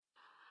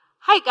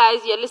Hi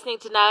guys, you're listening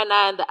to Nana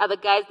and the other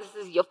guys. This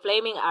is your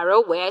flaming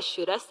arrow. Where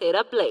should I say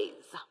the blaze?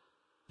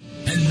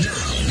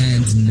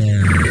 And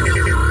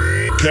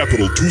now.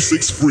 Capital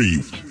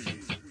 263.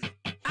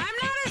 I'm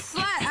not a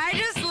slut. I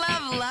just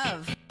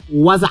love.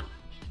 What's up?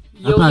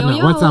 Yo, Apana,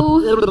 yo, what's up?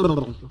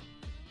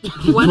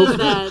 What is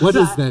that? What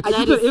is that?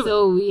 That is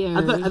so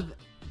weird.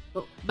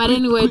 But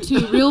anyway,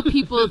 to real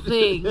people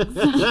things. was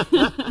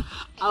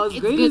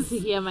It's going good to to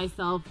hear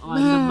myself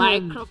on Man. the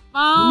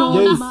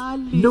microphone. Yes.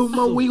 No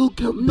more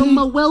welcome. No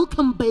more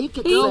welcome,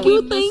 Baker. Thank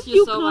you, thank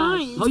you, so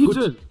guys. much. How you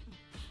doing?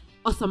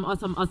 Awesome.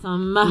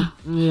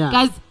 Yeah.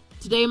 Guys,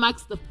 today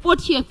marks the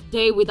 40th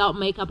day without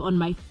makeup on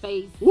my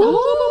face. Woo! Is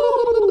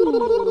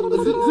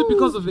it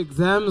because of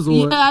exams or?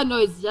 Yeah, no,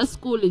 it's just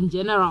school in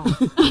general.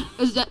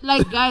 It's just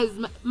like, guys,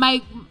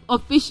 my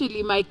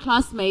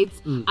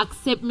classmates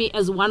accept me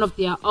as one of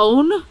their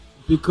own.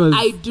 Because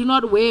I do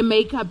not wear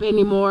makeup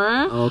anymore.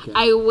 Okay.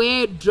 I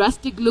wear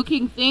drastic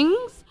looking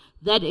things.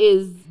 That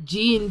is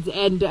jeans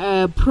and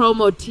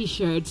promo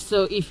t-shirts.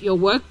 So if your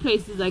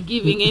workplaces are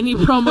giving any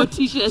promo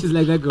t-shirts, She's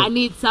like that girl. I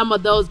need some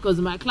of those because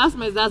my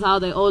classmates, that's how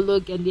they all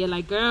look. And they're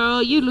like,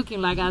 girl, you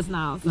looking like us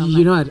now. So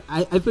you know what?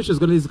 I thought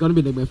it's gonna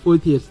be like my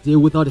 40th day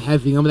without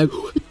having. I'm like,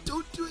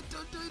 don't do it.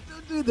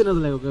 Then I was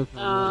like, okay,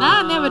 fine.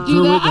 I'll never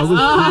do that.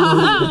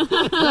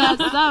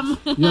 Some.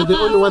 You're the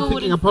only one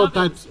thinking Wouldn't about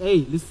stop that.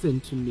 Hey, listen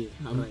to me.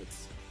 All right.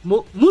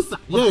 Musa.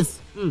 Yes.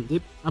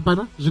 Yep.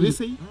 Apana, je l'ai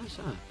essayé.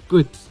 Sure.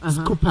 Good.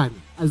 Scoopani.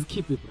 As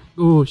keep it. Bro.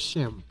 Oh,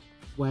 shame.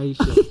 Why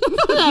shame?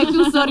 I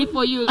feel sorry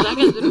for you. Like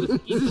a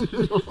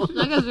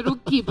little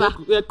keeper.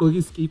 We are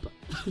going skipper.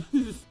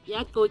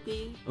 Yeah,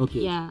 Koti. Okay.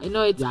 Yeah, I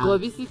know it's Yeah.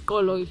 Gobisi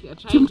Kolo if you're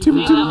trying to Tim, say Tim.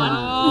 that one.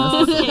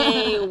 Oh,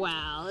 okay,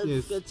 wow. It's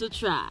Yes. good to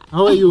try.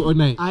 How are you,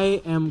 Onai?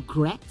 I am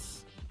great.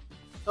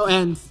 Oh,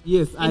 and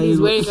yes, And he's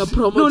wearing a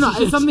promo No,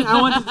 t-shirt. it's something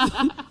I wanted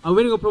to I'm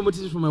wearing a promo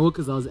t-shirt for my work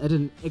because I was at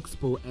an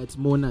expo at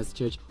Mona's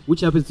church, which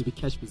happens to be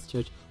Cashby's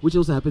church, which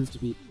also happens to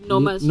be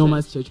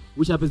Noma's church,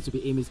 which happens to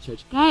be Amy's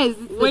church. Guys,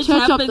 it's the Which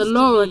Church of happens Oh, the to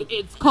Lord. be-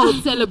 It's called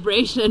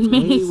Celebration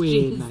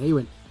Ministries. Hey,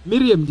 when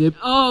Miriam did.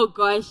 Oh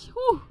gosh.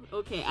 Whew.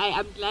 Okay,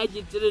 I'm glad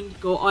you didn't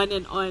go on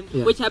and on.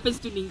 Yeah. Which happens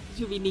to be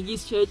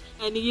Ningi's church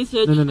and Ningi's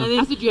church. No. And then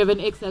I said you have an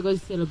ex that goes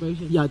to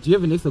Celebration. Yeah, do you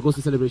have an extra goes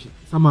to celebration?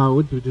 Somehow I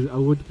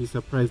would be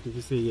surprised if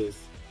you say yes.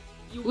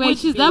 you Wait, would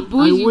she's be. that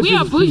bougie. I We are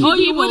wouldn't bougie be. Oh, you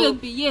people. wouldn't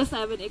be. Yes, I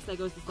have an ex that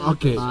goes to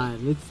Okay. celebration.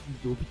 Fine, let's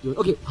do it.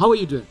 Okay, how are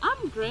you doing?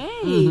 I'm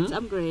great. Mhm.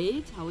 I'm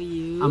great. How are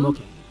you? I'm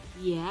okay.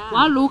 Yeah.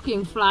 While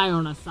looking fly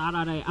on a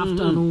Saturday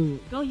afternoon.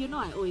 Girl, you know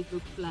I always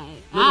look fly.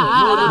 We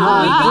got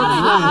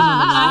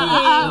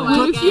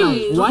With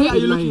you. Why are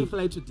you Lying. looking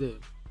fly today?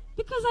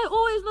 Because I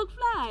always look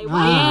fly.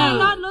 Why did Ah. I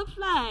not look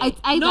fly? It's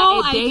either no,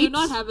 a I date do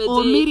not have a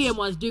or date. Miriam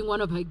was doing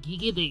one of her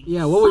giggy things.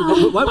 Yeah, what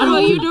were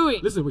you doing?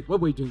 Listen, wait, what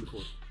were you doing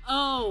before?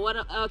 Oh,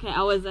 okay.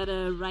 I was at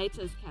a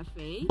writer's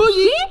cafe.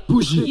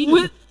 Pushy.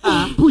 With-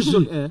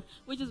 Pushy.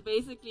 which is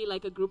basically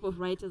like a group of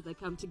writers that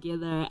come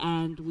together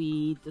and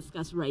we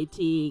discuss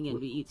writing and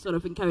we sort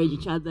of encourage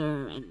each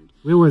other and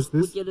Where was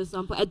we this? get a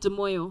sample at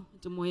Demoyo.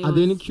 Are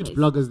there any cute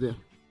bloggers there?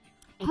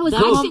 I was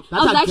That- actually, that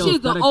are the girls,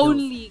 that are girls.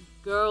 only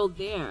girl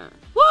there.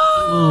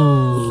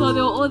 Oh. So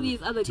there were all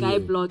these other guy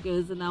dear.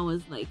 bloggers and I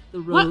was like the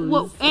rose.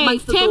 What? Hey,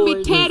 amongst the tell me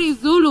thorns. Terry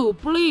Zulu,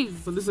 please.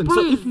 So listen, please.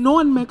 so if no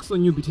one makes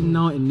on you between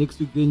now and next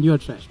week, then you're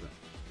trash, bro.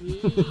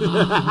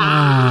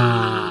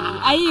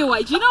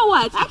 Anyway, do you know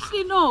what?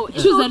 Actually, no.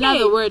 It's Choose okay.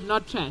 another word,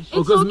 not trash.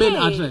 It's Because men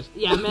okay. are trash.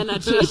 Yeah, men are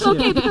trash. It's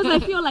okay because I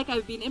feel like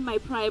I've been in my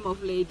prime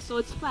of late, so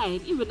it's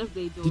fine, even if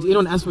they don't. Did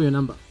anyone ask for your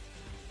number?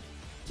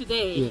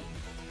 Today? Yeah.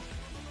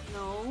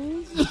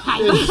 No.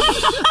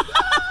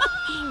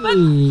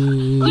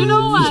 You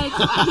know what?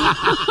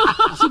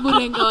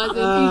 Chiburenga was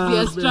an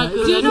easier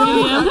struggle. Do you than know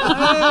Miriam.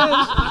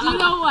 what? Do you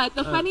know what?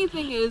 The funny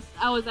thing is,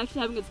 I was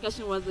actually having a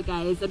discussion with the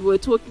guys, and we were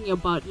talking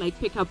about like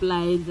pickup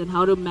lines and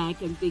how to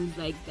mac and things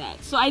like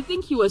that. So I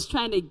think he was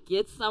trying to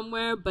get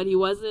somewhere, but he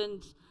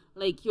wasn't.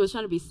 Like he was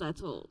trying to be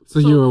subtle. So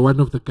you were one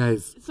of the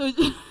guys. So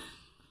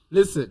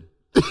Listen.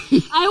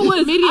 I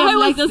was. Miriam I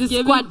was likes just this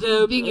giving squad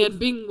them thing and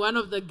being one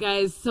of the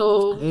guys.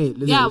 So Hey,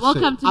 listen. yeah,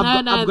 welcome to I've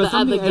Nana got and the other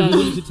something I've been guys.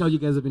 waiting to tell you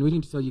guys. I've been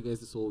waiting to tell you guys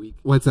this whole week.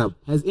 What's up?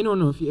 Has anyone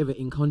know if you ever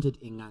encountered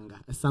a nganga,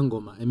 a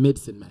sangoma, a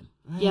medicine man?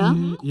 Yeah?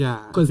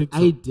 Yeah. Because think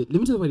so. I did. Let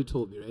me tell you what he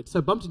told me, right? So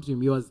I bumped into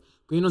him. He was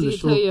going on Did the he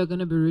show. tell you you're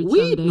gonna be rich Wait,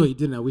 someday? no, he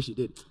didn't. I wish he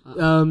did.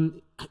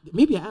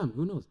 Maybe I am.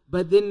 Who knows?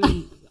 But then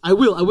I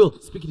will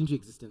speak it into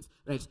existence,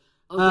 right?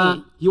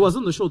 Okay. He was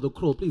on the show The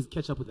Crow. Please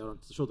catch up with that on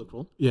the show The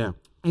Crow. Yeah.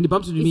 And he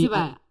bumped into me.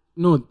 Isiba.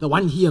 No, the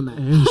one here,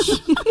 man.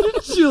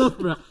 Chill,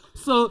 bro.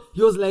 So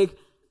he was like,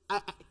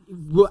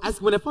 when I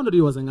found out he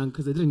was a gang,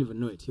 because I didn't even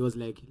know it, he was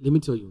like, let me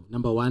tell you,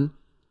 number one,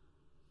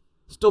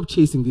 stop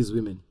chasing these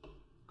women.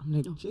 I'm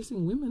like,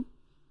 chasing women?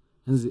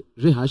 And he's like,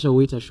 Rehasha,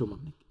 waiter, show me.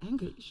 I'm like,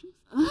 anger issues?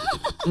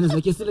 And it's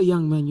like, you're still a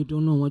young man, you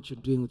don't know what you're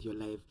doing with your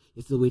life.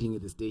 You're still waiting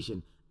at the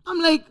station. I'm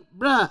like,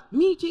 bruh,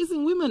 me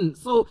chasing women.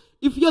 So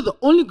if you're the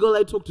only girl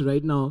I talk to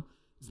right now,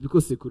 it's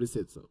because Sekuru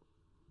said so.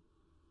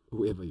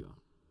 Whoever you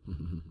are.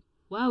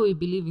 Why are we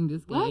believing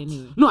this guy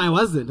anyway? No, I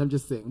wasn't. I'm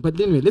just saying. But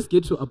anyway, let's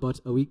get to about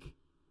a week.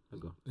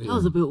 Go. That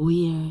was a bit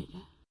weird.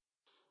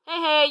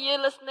 Hey,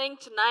 you're listening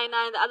to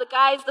 99 the Other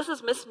Guys. This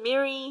is Miss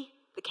Miri,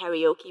 the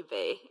karaoke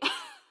bae.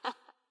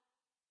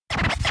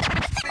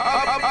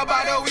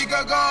 About a week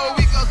ago.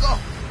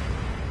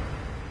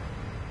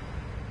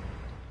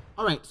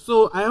 All right,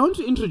 so I want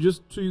to introduce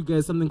to you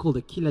guys something called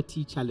the Killa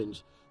T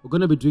challenge. We're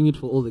going to be doing it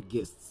for all the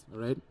guests, all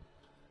right?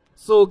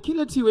 So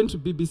Killa T went to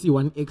BBC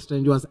One Extra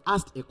and he was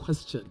asked a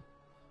question.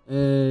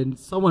 And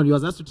he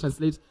was asked to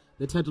translate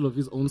the title of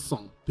his own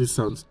song. This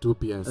sounds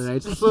dubious. All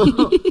right,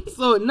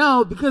 so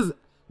now, because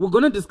we're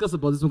going to discuss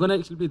about this, we're going to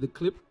actually play the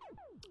clip.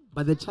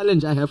 But the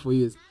challenge I have for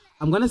you is,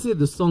 I'm going to say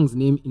the song's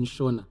name in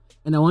Shona.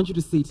 And I want you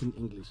to say it in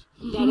English.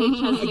 Direct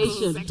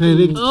translation.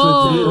 Direct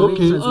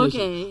translation.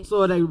 Okay. So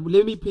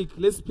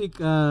let's pick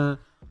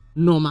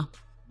Noma.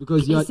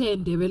 Because you're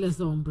saying Ndebele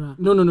song, bro.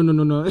 No.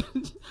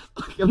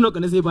 Okay, I'm not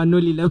gonna say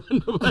Banoli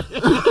Lemon.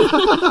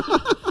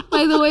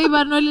 By the way,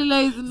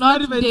 Banolila is not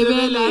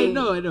Ndebele. I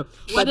know.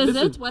 What is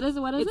it? It's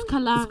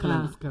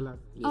Kalanga. It's Kalanga.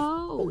 Yes.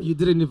 Oh. You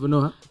didn't even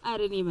know, huh? I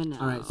didn't even know.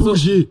 All right. So,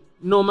 Boujee.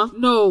 Noma.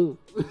 No.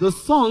 The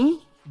song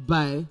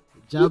by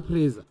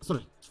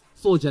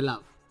Soldier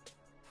Love,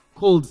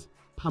 called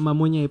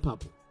Pamamonya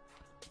Papo.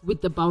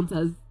 With the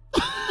bouncers.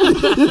 With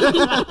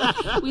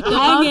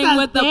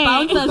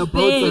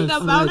the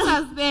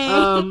bouncers there.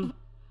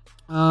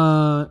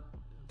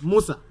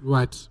 Musa.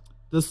 What?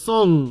 The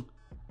song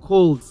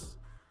called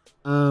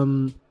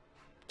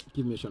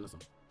give me a Shona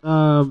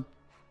song.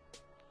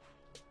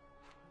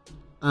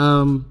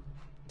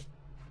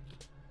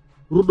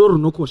 Rudor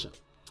no Kosha.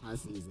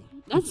 That's easy.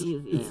 That's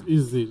easy. It's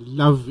easy.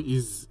 Love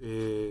is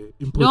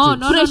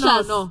important.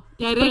 No.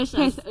 Direct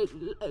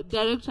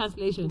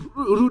translation.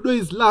 Rudo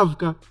is love,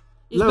 ka.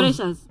 It's Love-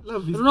 precious.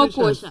 Love is No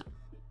precious. kosher.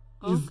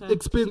 It's Okay.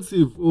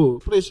 expensive. Oh,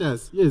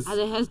 precious. Yes.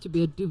 There has to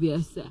be a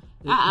dubious.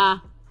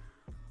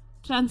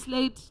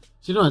 Translate.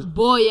 You know what?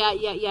 Bo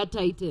ya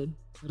Titan.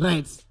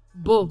 Right.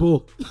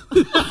 Bo.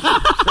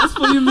 That's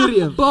for you,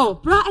 Miriam. Bo.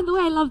 Bruh, and the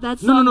way I love that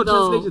song. No,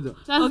 though. translate it though.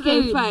 Translate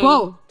Okay, it. fine.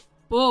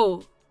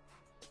 Bo.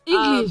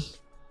 English.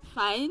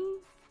 Fine.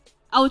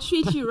 I'll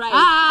treat you right.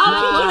 I'll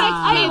treat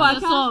you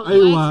right.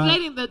 Aiwa.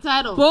 Explaining the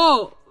title.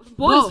 Bo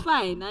Bo. is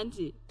fine,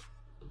 auntie.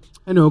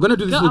 I know, we're going to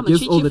do this Girl, with I'ma guests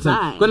treat all you the time.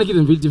 fine. We're going to give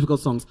them really difficult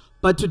songs.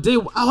 But today,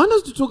 I want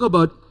us to talk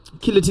about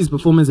Killa T's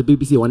performance at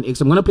BBC One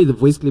Extra. I'm going to play the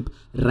voice clip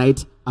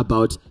right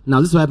about now.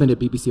 This is what happened at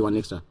BBC One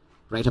Extra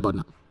right about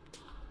now.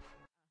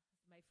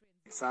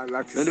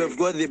 And we've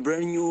got the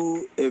brand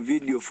new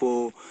video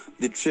for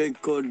the track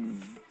called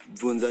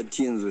Vunza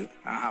Tinzwe.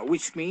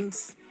 Which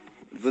means?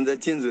 Vunza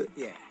Tinzwe.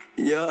 Yeah.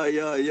 Yeah.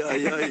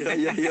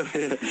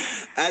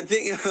 I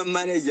think a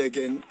manager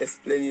can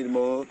explain it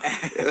more.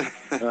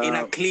 In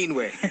a clean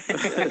way.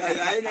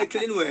 In a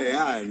clean way,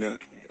 yeah.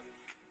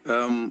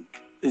 No.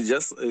 It's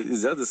just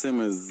the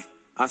same as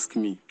Ask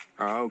Me.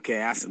 Okay,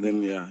 ask And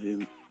me. then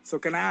yeah. So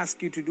can I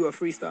ask you to do a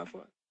freestyle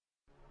for us?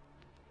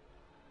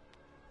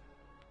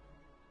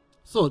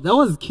 So that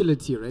was Killa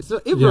T, right? So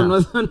everyone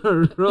was on a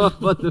row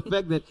about the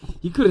fact that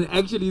he couldn't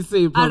actually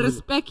say it I properly.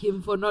 respect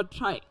him for not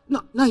trying.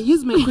 No, now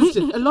here's my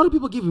question. A lot of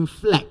people give him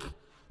flack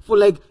for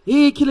like,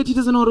 hey, Killa T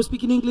doesn't know how to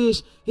speak in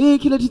English. Hey,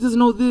 Killa T doesn't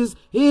know this.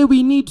 Hey,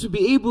 we need to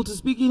be able to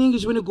speak in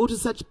English when you go to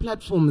such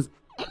platforms.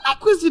 And my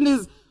question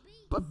is,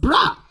 but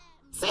bruh,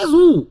 says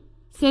who?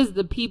 Says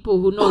the people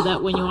who know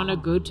that when you want to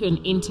go to an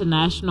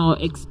international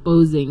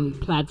exposing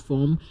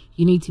platform,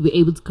 you need to be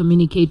able to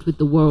communicate with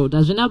the world.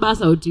 As you know,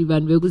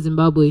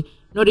 Zimbabwe,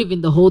 not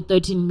even the whole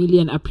 13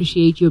 million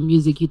appreciate your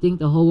music. You think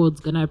the whole world's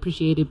gonna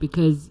appreciate it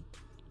because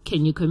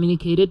can you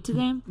communicate it to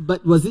them?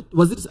 But was it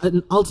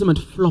an ultimate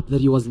flop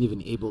that he wasn't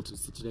even able to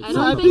situate? I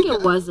don't think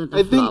it wasn't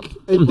a flop.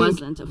 It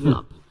wasn't a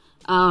flop.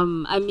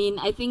 I mean,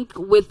 I think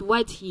with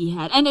what he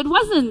had, and it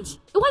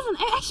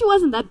actually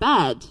wasn't that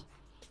bad.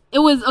 It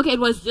was okay. It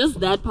was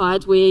just that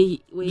part where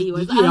he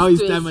was Did you hear how he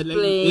asked to stammered?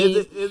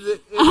 Like,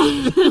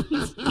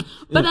 explain.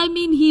 But I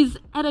mean, he's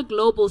at a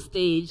global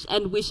stage,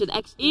 and we should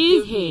actually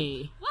Is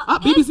he? Well,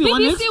 BBC it's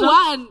One BBC Extra?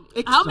 One.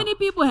 Extra. How many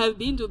people have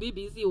been to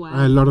BBC One?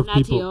 A lot of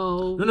Natty people.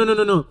 O.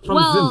 No. From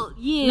Well, Zim.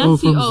 yeah. Oh,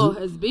 Natty from O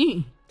Zim. has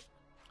been.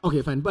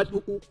 Okay, fine. But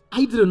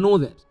I didn't know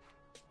that.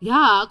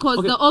 Yeah, because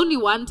Okay. the only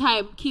one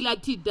time Killa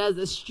T does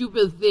a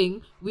stupid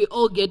thing, we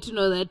all get to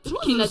know that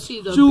Killa T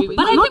is on stupid. BBC.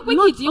 But I Not- think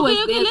Wiki G was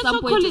Okay, there at let's some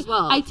not point call as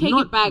well. I take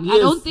Not- it back. I yes,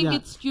 don't think yeah.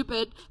 it's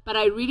stupid, but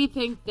I really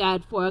think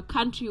that for a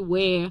country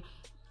where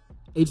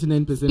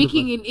 89%.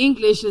 speaking in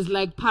English is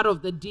like part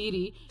of the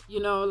duty,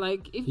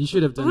 like if He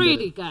should have done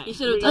really, better. guys. He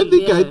should have I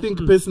done think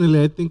better.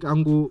 personally, I think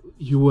Angu,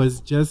 he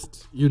was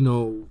just,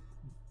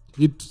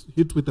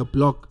 hit with a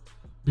block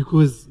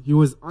because he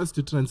was asked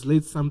to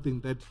translate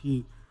something that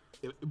he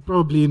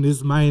probably in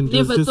his mind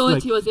Never was just thought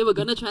like he was ever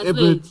gonna ever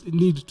translate.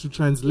 need to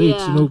translate,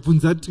 Yeah.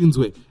 Vunza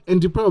Tinzwe.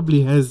 And he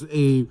probably has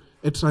a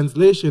a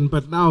translation,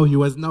 but now he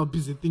was now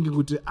busy thinking,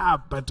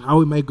 but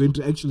how am I going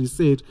to actually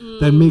say it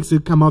that makes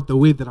it come out the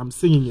way that I'm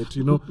singing it,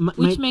 you know?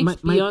 Which makes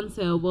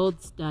Beyonce a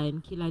world star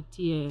and Killa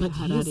T a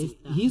Harare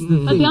star. Here's the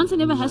But thing. Beyonce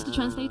never has to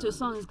translate her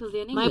songs because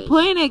they're in English. My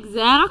point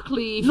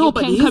exactly. If No, you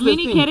but can here's the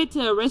communicate thing. it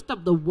to the rest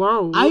of the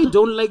world. I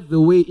don't like the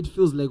way it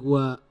feels like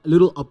we're a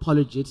little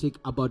apologetic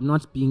about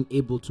not being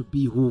able to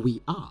be who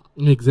we are.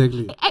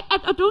 Exactly.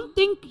 I don't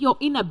think your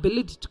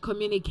inability to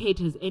communicate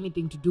has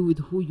anything to do with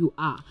who you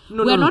are.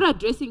 No, We're no, not no.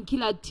 addressing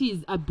Killa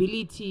T's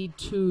ability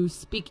to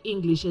speak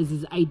English as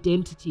his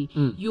identity.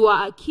 You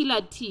are a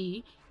Killa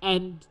T,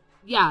 and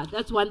yeah,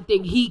 that's one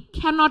thing. He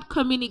cannot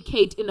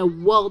communicate in a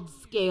world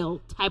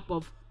scale type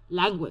of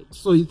language.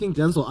 So you think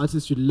dancehall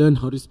artists should learn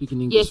how to speak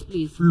in English Yes,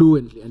 please.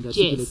 fluently and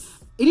articulate? Yes.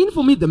 It didn't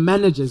for me the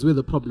managers where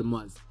the problem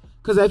was.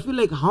 Because I feel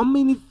like how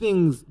many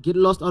things get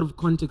lost out of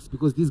context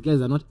because these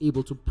guys are not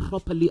able to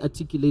properly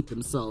articulate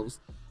themselves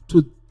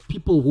to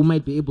people who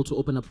might be able to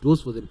open up doors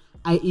for them,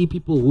 i.e.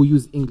 people who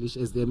use English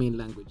as their main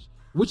language,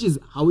 which is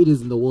how it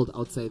is in the world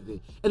outside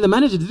there. And the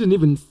manager didn't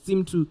even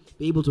seem to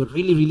be able to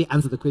really, really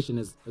answer the question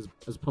as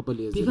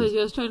properly as Because he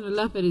was trying to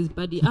laugh at his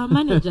buddy. Our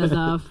managers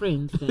are our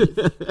friends, guys.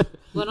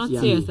 We're not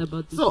serious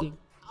about this thing.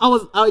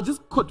 I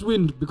just caught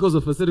wind because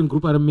of a certain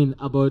group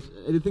about,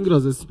 I think it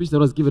was a speech that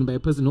was given by a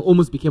person who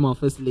almost became our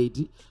first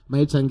lady,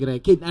 Maya Changira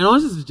Kate. And I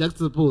wanted to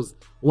juxtapose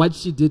what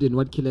she did and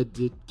what Killa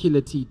T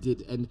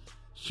did. And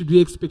should we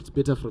expect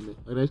better from it?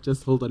 All right,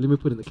 just hold on. Let me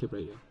put in the clip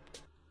right here.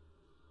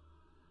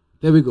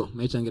 There we go,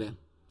 Maya Changira,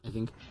 I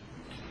think.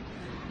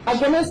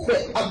 Against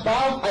the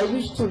above, I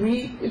wish to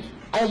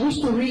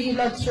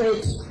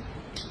reillustrate.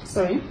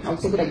 Sorry, I'll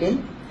take it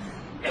again.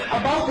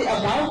 About the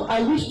above,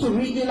 I wish to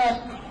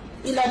reillustrate.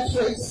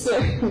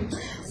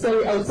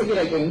 Sorry, I'll take it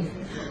again.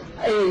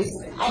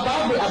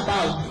 About the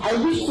above, I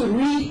wish to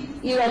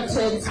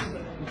reillustrate.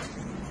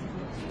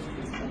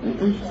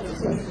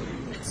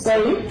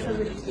 Sorry?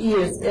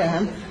 Yes,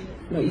 yeah.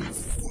 No,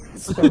 it's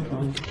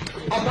wrong.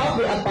 About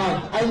the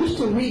above, I wish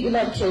to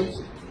reillustrate.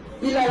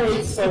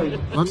 Sorry.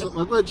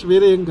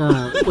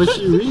 Was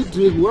she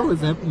reading? What was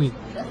happening?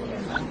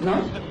 No?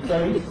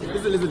 Sorry.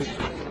 Listen.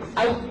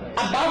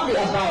 About the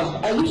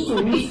above, I wish to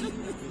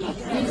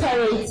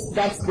reiterate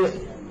that the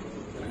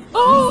she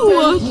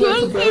wants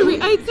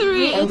to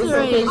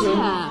reiterate.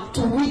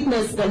 To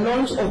witness the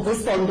launch of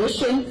this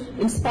foundation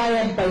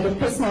inspired by the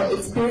personal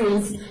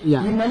experience,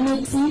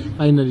 humanity,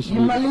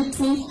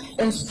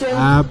 and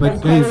strength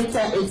of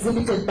character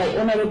exhibited by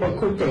Honorable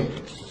Kote.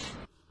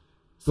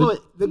 So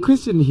the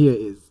question here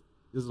is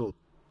all.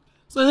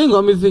 So I think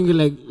got me thinking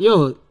like,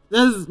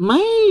 does my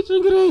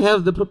Changere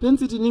have the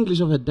propensity in English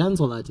of a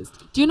dancehall artist?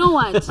 Do you know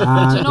what?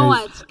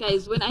 What,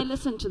 guys? When I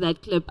listened to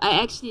that clip, I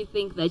actually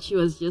think that she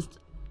was just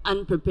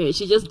unprepared.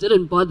 She just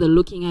didn't bother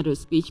looking at her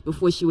speech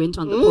before she went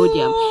on the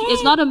podium.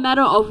 It's not a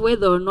matter of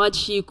whether or not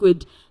she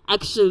could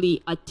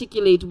actually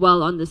articulate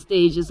well on the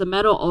stage. It's a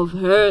matter of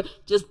her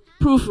just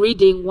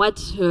proofreading what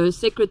her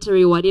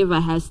secretary, whatever,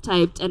 has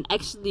typed and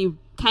actually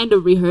kind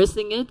of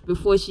rehearsing it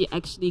before she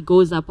actually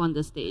goes up on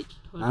the stage.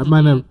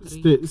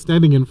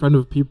 Standing in front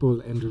of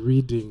people and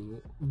reading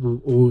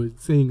or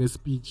saying a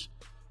speech.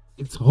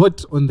 It's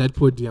hot on that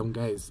podium,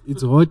 guys.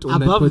 It's hot on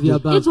that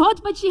podium. It's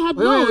hot, but she had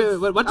notes.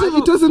 Wait,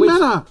 it doesn't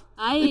matter.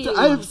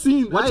 I have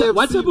seen. What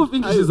type of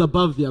English is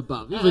above the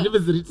above? Even if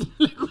it's written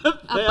like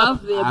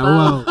above the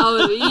above.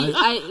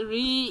 I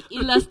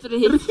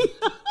re-illustrate.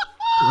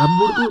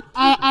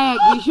 I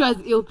agree. She was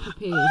ill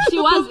prepared. She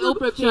was ill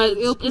prepared.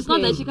 It's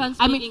not that she can't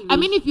speak English. I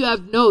mean, if you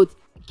have notes,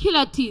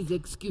 Killa T is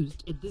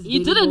excused at this. He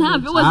didn't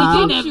have. It was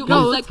impromptu. It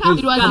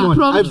was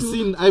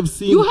impromptu. I've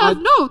seen. You have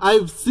notes.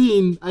 I've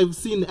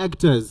seen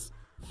actors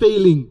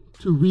failing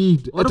to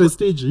read at a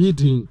stage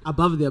reading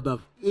above the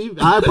above. Even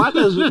above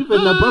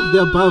the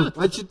above.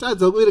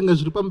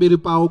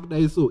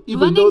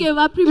 Even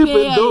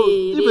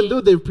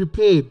though they've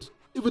prepared.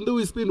 Even though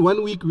we spend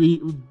 1 week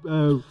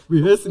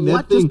rehearsing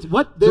that thing,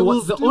 they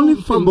will only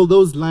fumble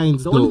those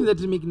lines. The only thing that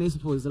didn't make nice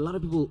for is a lot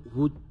of people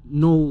who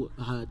know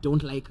her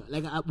don't like her.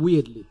 Like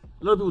weirdly,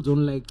 a lot of people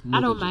don't like. I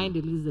don't mind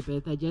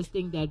Elizabeth. I just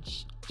think that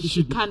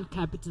she can't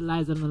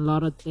capitalize on a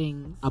lot of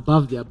things.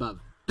 Above the above.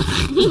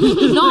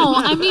 No,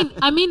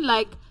 I mean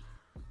like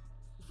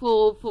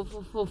for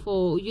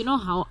you know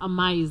how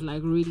Amai is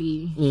like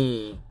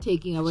really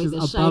taking away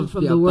the shine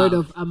from the word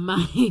of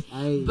Amai,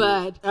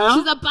 but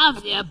she's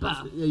above the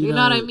above. You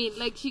know what I mean?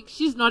 Like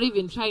she's not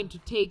even trying to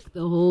take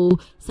the whole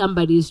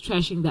somebody's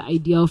trashing the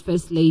idea of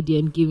first lady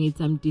and giving it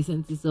some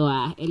decency. So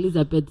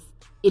Elizabeth's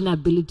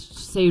inability to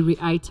say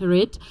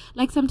reiterate,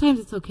 like sometimes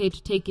it's okay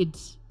to take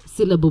it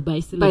syllable by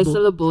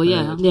syllable.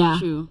 Yeah.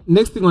 True.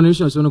 Next thing on the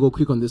issue, I just want to go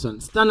quick on this one.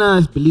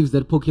 Stana believes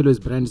that Pokelo's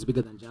brand is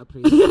bigger than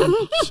Japre.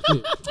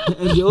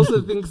 And he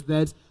also thinks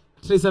that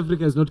Trace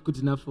Africa is not good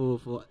enough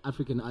for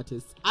African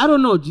artists. I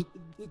don't know.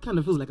 It kind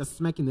of feels like a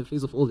smack in the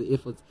face of all the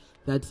efforts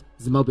that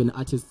Zimbabwean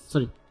artists,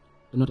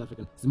 not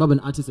African, Zimbabwean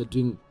artists are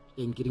doing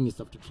in getting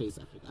yourself to Trace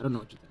Africa. I don't know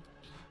what you think.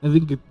 I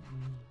think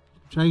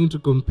trying to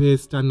compare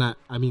Japreza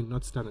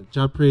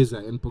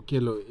and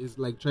Pokelo is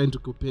like trying to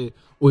compare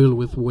oil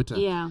with water.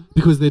 Yeah.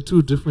 Because they're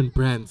two different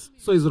brands.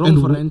 So it's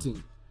wrong for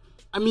ranting.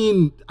 I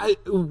mean,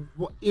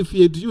 if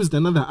he had used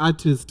another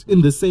artist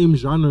in the same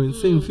genre, in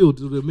same field,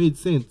 it would have made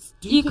sense.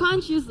 You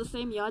can't use the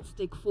same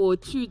yardstick for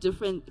two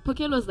different...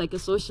 Pokelo is like a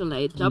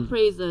socialite.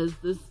 Japreza is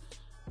this,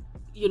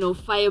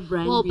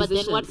 firebrand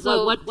musician. But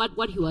then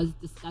what he was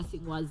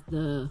discussing was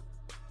the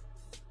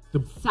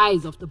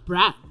size of the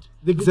brand.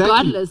 Exactly.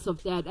 Regardless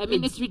of that. I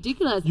mean, it's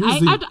ridiculous.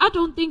 I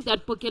don't think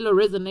that Pokelo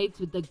resonates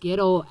with the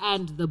ghetto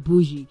and the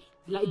boujee.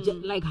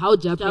 Like how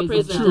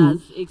Japreza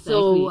does. Exactly.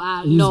 So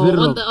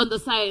on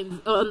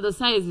the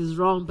science is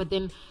wrong. But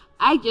then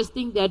I just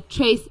think that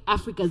Trace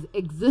Africa's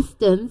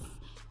existence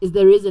is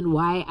the reason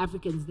why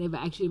Africans never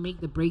actually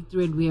make the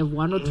breakthrough, and we have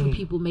one or two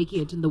people making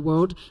it in the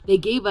world. They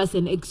gave us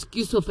an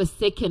excuse of a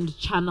second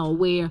channel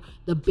where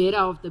the better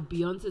of the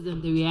Beyoncés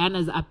and the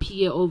Rihannas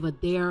appear over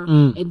there,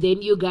 and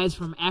then you guys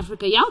from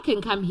Africa, y'all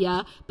can come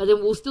here, but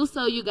then we'll still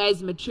sell you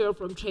guys material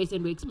from Trace,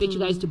 and we expect you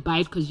guys to buy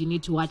it because you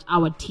need to watch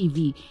our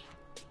TV.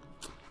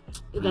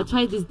 That's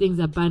why these things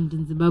are banned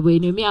in Zimbabwe.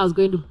 Me, I was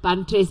going to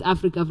ban Trace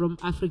Africa from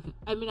Africa.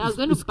 I mean, I was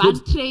going to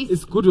ban Trace.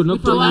 It's good. We're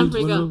not from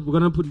Africa. We're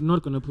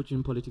not gonna put you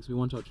in politics. We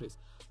want our Trace.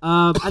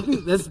 I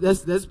think that's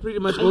pretty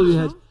much all we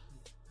had.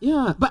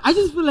 Yeah, but I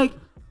just feel like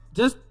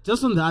just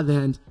on the other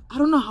hand, I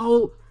don't know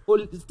how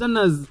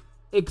Stana's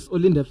ex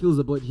Olinda feels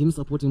about him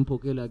supporting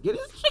Pokelo again.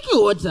 It's tricky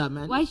water,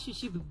 man. Why should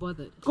she be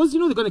bothered? Because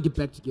they're gonna get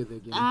back together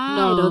again.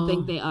 I don't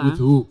think they are. With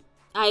who?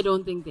 I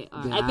don't think they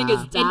are. Yeah. I think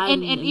it's done.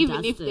 And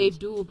even if they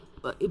do,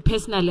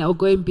 personally, I'll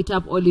go and beat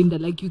up Olinda.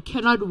 Like, you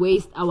cannot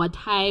waste our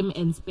time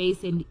and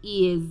space and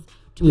ears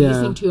to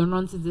listen to your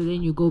nonsense and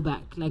then you go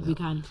back. Like, we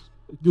can't.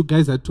 You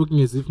guys are talking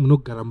as if Muno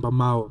Garamba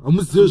Mao.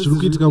 There's a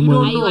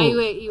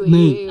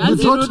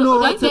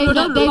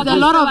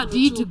lot of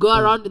D to go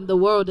around in the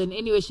world, and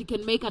anyway, she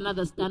can make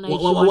another stunner.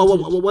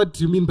 What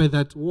do you mean by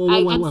that?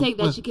 I'm saying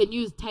that she can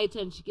use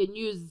Titan, she can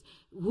use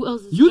who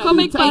else is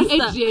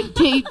Adrian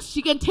Tate.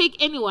 She can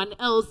take anyone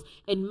else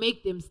and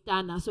make them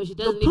stunner, so she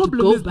doesn't need to go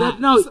problem is back.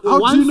 that now,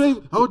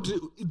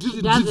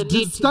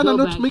 did Stunner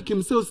not make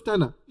himself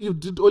Stunner? You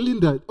did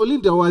Olinda.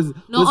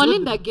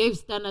 Olinda gave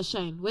Stunner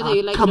shine, whether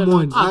you like it or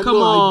not. Come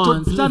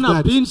on.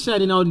 Stunner been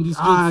shining out in this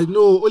streets.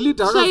 No,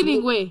 Olinda.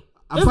 Shining way.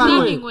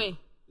 Stunning way.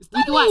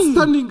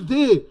 Stunning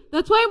there.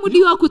 That's why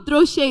Mudiwa could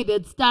throw shade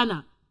at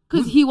Stunner,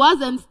 because he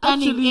wasn't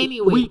stunning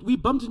anyway. We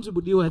bumped into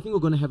Mudiwa. I think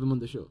we're going to have him on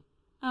the show.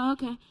 Oh,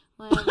 okay.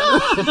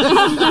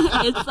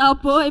 It's our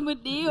boy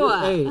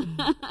Mudiwa. Hey,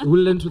 we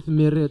learned with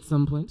Miri at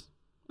some point.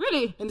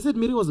 Really? And he said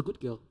Miri was a good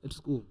girl at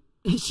school.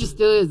 She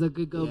still is a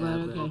good girl, but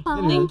okay.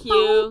 Anyway. Thank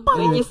you.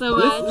 Thank you so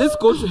much. Let's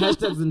go to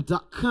hashtags and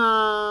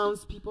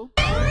 .coms, people.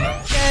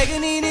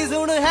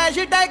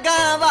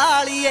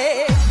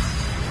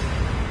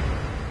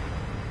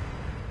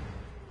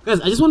 Guys,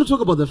 I just want to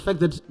talk about the fact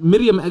that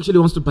Miriam actually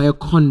wants to buy a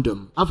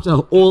condom after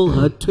all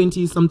her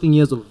 20-something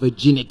years of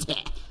virginity.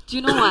 Do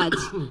you know what?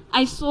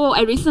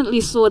 I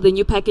recently saw the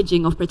new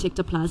packaging of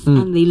Protector Plus,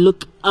 and they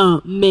look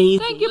amazing.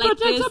 Thank you,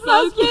 Protector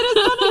Plus. Kid is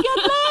gonna get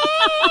laid.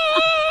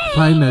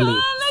 Finally.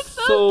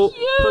 So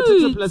cute.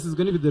 Protector Plus is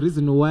going to be the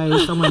reason why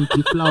someone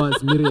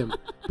deflowers Miriam,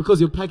 because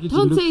your packaging.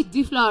 Don't say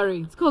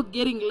deflowering. It's called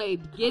getting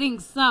laid, getting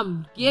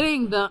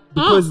the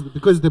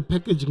because the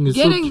packaging is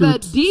getting so the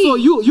cute. deep. So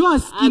you are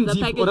skin the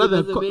deep, or packaging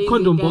rather was amazing,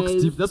 condom box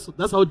guys. deep.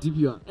 That's how deep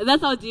you are.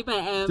 That's how deep I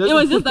am. Just- It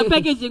was just the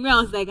packaging where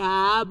I was like,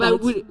 but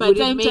would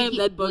time it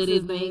that box would is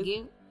it make nice.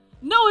 you?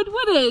 No, it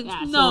wouldn't. Yeah,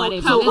 so no,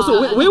 whatever. come on.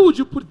 So where would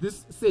you put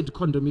this said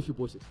condom if you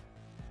bought it?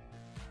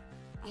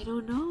 I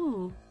don't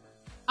know.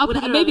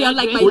 Maybe on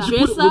like my Would you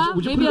dresser.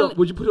 would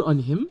you put it on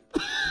him?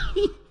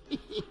 Okay,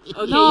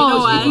 No, you know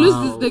what? she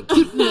loses the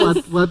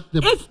cuteness. What the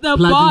It's the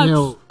bloody box.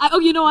 hell?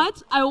 You know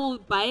what? I will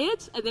buy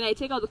it and then I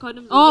take out the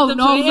condoms. Oh, and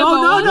give them to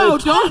no, whoever.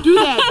 don't do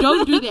that.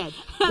 Don't do that.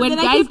 When then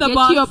I guys keep the get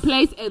box. to your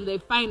place and they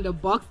find a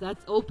box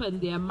that's open,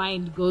 their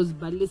mind goes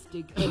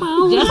ballistic. And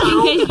just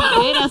in case you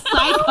get a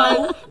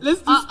psycho,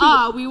 Let's do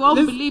we won't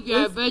let's- believe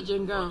you're a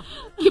virgin, girl.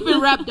 Keep it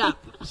wrapped up.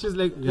 She's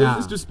like, Yeah.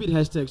 let's do speed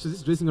hashtag. She's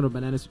just dressing on a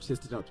banana to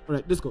test it out. All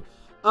right, let's go.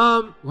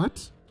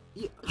 What?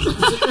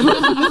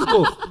 Let's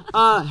go.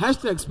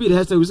 Hashtag speed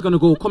hashtag. We're just gonna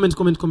go comment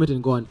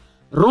and go on.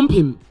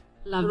 Rompim.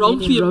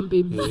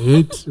 Rompim.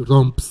 Hate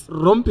romps.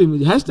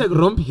 Rompim. Hashtag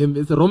Rompim.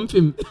 It's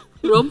Rompim.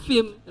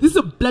 Romphims. This is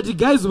a bloody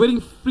guys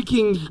wearing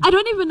freaking. I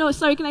don't even know.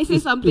 Sorry, can I say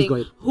Please go something?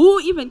 ahead. Who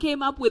even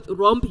came up with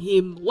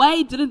Rompim?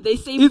 Why didn't they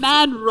say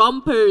man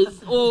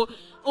rompers or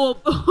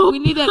We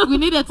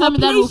needed something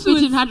that will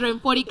fit in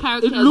 140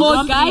 characters.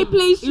 looks- guy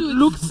play It shoes.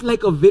 looks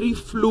like a very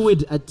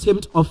fluid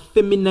attempt of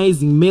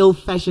feminizing male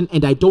fashion,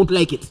 and I don't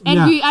like it. And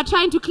Yeah. we are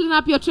trying to clean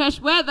up your trash.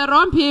 Where the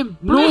Rompim?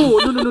 No.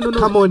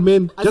 Come on,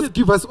 man. I Just said-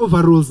 give us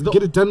overalls.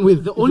 Get it done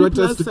with. The If you only want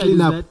us plus to side clean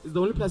is up. that the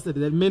only plus side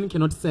is that men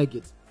cannot sag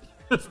it.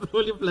 That's the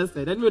only plus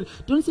side. And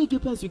don't say your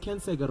pants, you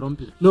can't say a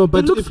rompim. No,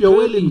 but if you're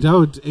well curly.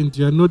 endowed and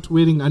you're not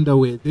wearing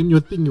underwear, then your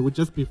thing would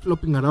just be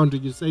flopping around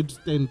and you say to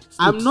stand.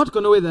 I'm not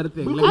gonna wear that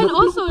thing. And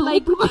also,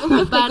 like,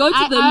 if they go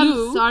to the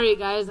loo. I'm sorry,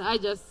 guys. I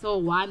just saw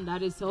one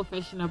that is so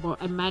fashionable.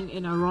 A man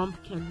in a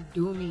romp can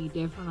do me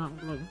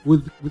definitely.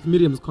 With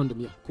Miriam's condom,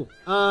 yeah, cool.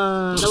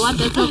 The one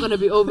that's not gonna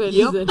be over in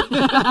season.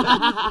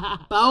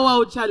 Bow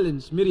Wow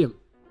challenge, Miriam.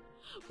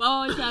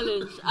 Bow Wow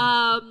challenge.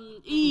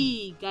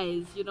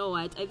 Guys, you know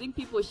what? I think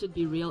people should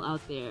be real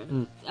out there.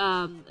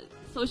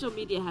 Social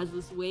media has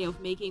this way of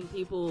making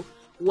people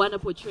want to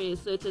portray a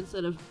certain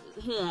sort of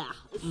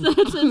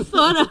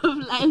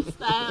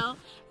lifestyle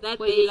that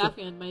Why they are you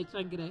laughing at my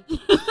changre?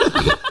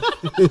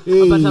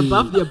 But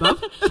above the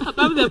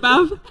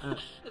above,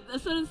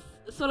 the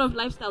sort of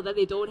lifestyle that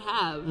they don't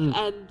have,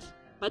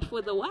 but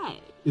for the why.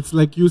 It's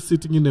like you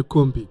sitting in a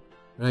combi,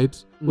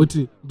 right?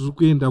 Oti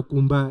ndrukwenda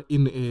kumba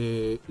in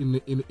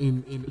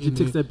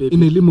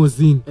a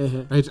limousine,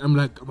 right? I'm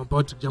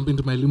about to jump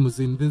into my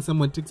limousine. Then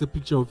someone takes a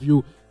picture of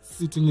you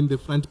sitting in the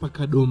front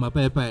pakadoma,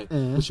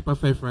 ushipa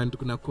 5 rand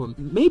kuna combi.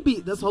 Maybe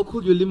that's how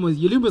cool your limo is.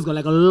 Your limo's got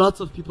like a lot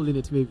of people in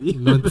it, maybe.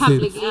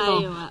 Nonsense.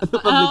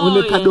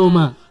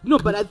 Kadoma. No,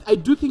 but I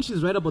do think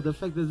she's right about the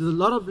fact that there's a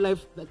lot of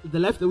life. The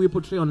life that we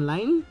portray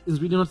online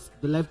is really not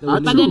the life that we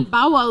live. But then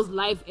Bow Wow's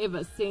life,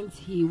 ever since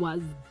he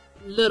was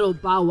little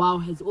Bow Wow,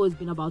 has always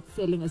been about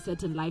selling a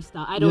certain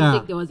lifestyle. I don't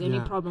think there was any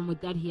problem with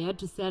that. He had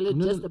to sell it.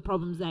 Just the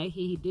problems that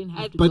he didn't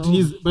have to but go.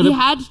 He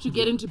had to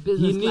get into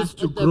business. He needs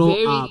to at grow the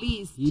very up.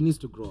 least. He needs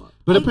to grow up.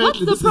 But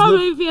apparently what's the problem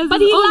if he has But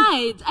he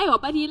lied.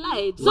 But he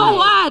lied. So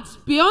what?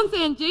 Beyonce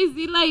and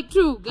Jay-Z lied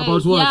too, guys.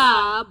 About what?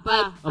 Yeah,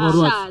 but About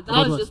what?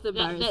 that was just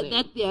embarrassing.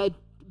 That they are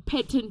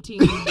patenting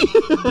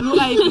Blue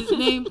Ivy's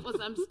name for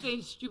some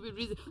strange, stupid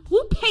reason.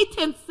 Who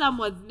patents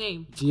someone's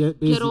name?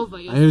 Get over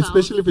yourself.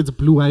 Especially if it's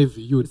Blue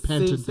Ivy, you would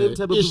patent same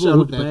type of issue people of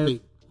would that buy- thing.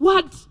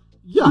 What?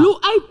 Yeah. Blue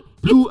Ivy.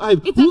 Blue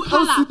Ivy. It's Who a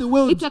color. else in the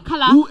world? It's a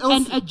color Who else?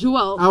 and a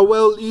jewel.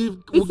 It's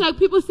It's like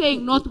people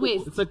saying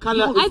Northwest. It's a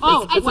color.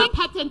 I think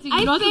patenting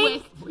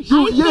Northwest. I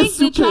think yes,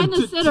 you they're trying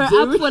can. to set her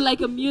Today- up for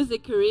like a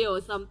music career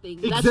or something.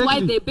 That's why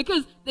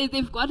Exactly.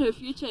 they've got her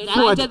future in So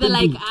mind. what, They're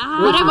like,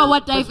 thinking? Whatever,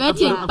 what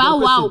diverting. I've got a Bow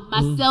Wow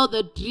question. must sell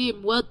the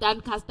dream. Well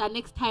done, Caster.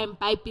 Next time,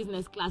 buy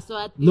business class. So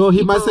at No, least he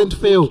people mustn't will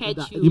fail.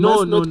 catch you. He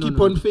must No, not no, keep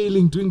no. on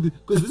failing doing this,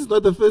 because this is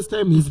not the first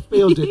time he's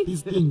failed at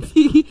these things.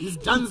 He's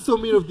done so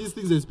many of these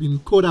things that's been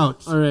caught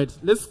out. All right,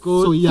 let's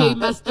go. So yeah, So you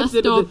must just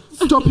stop.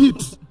 stop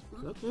it.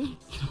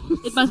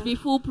 it must be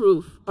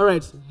foolproof. All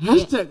right.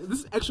 Hashtag this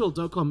is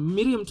actual.com.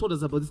 Miriam told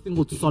us about this thing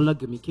called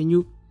Sologamy. Can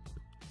you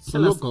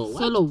tell us?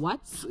 Solo what?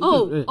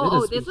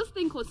 There's this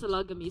thing called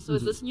Sologamy. So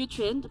it's this new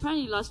trend.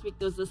 Apparently last week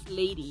there was this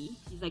lady.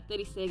 She's like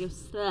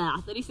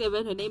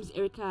 37. Her name's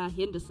Erica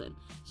Henderson.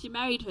 She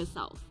married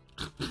herself.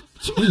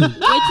 Which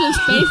is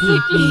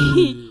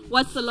basically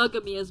what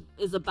Sologamy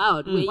is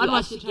about. Where What you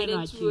was she actually trying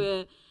get to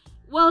into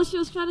well, she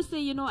was trying to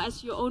say,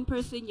 as your own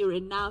person, you're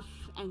enough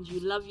and you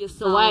love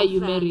yourself. So why are you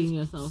and marrying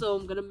yourself? So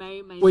I'm gonna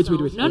marry myself. Wait.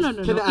 No.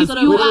 Can I If ask-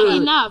 you wait, are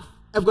wait. enough,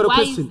 I've got a why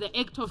question. is the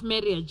act of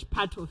marriage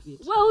part of it?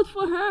 Well,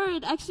 for her,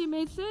 it actually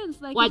made sense.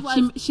 Like, What, it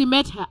was, she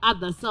met her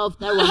other self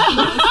that was in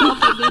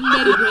herself and then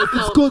married It's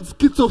herself. called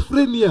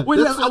schizophrenia. Wait,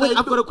 That's what I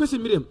I've got a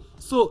question, Miriam.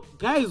 So,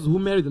 guys who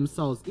marry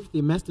themselves, if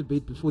they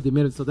masturbate before they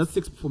marry themselves, that's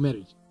sex before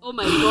marriage. oh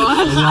my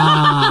god.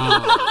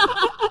 Wow.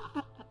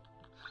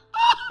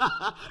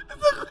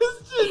 It's a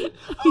question.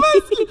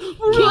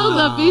 Kill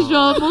the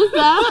visual,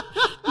 Musa.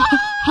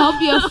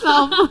 Help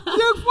yourself.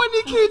 You're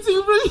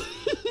fornicating, bro.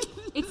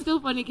 It's still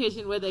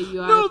fornication whether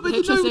you are No, but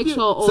you know,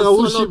 heterosexual or So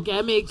would she-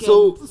 sologamic.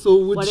 So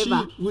would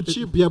whatever.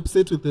 she be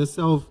upset with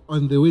herself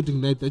on the wedding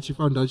night that she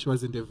found out she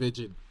wasn't a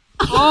virgin?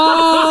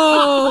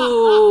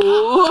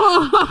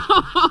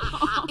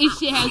 If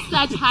she has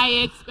such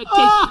high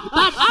expectations.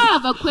 But I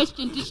have a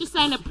question. Did she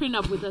sign a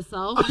prenup with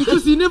herself?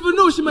 Because you never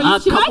know. She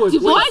might divorce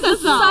herself.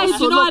 Decides,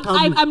 So you know not what?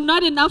 come- I'm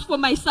not enough for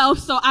myself,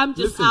 so I'm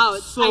just Listen, out.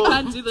 so- I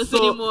can't do this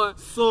anymore.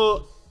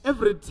 So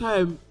every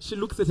time she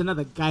looks at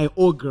another guy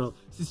or girl,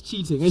 she's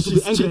cheating, and she'll be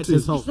She's angry at cheating.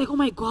 herself. It's like, oh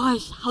my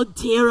gosh, how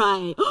dare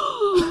I?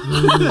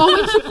 But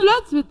when she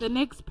flirts with the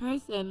next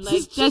person, like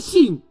She's does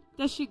cheating.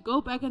 she go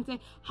back and say,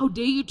 how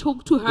dare you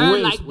talk to her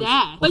Wait.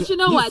 that? But you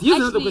know Here's- what? here's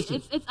another Actually,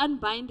 question. it's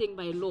unbinding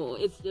by law.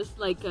 It's just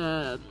like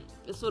a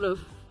sort of.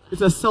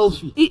 It's a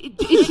selfie.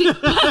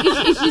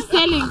 Is she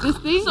selling this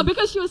thing? So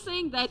because she was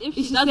saying that if Is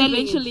she she does selling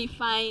eventually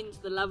find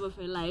the love of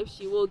her life,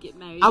 she will get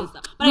married I've- and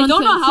stuff. But I don't know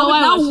Nonsense. how So it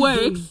why now was she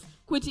works. doing-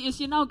 Kuti, is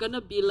she now gonna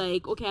be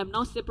like, okay, I'm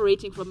now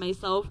separating from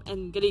myself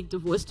and getting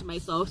divorced to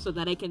myself so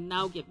that I can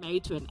now get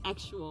married to an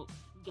actual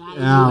guy?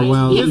 Yeah, who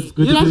well, likes me? it's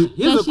good Here's- to Does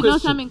be- here's a she know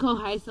question. something called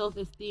high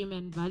self-esteem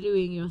and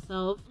valuing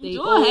yourself?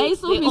 High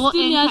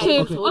self-esteem, yeah, Okay,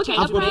 okay, try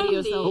to value apparently-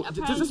 yourself.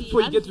 Just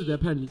before you get to the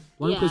apparently,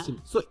 one Yeah. question.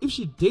 So if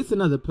she dates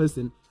another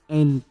person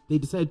and they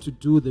decide to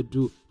do, they're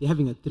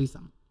having a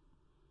threesome.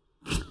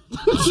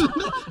 It's a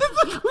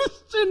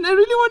question. I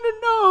really want to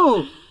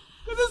know.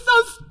 Because it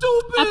sounds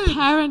stupid.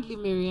 Apparently,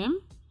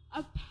 Miriam.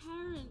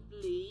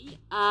 Apparently,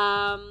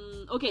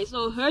 okay,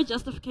 so her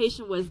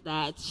justification was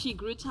that she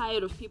grew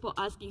tired of people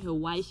asking her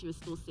why she was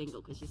still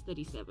single because she's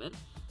 37.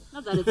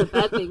 Not that it's a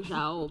bad thing,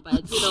 Zhao,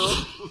 but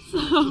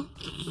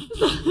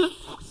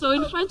so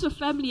in front of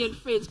family and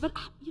friends. But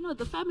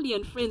the family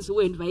and friends who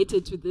were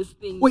invited to this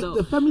thing. Wait,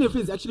 the family and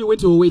friends actually went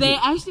to her wedding? They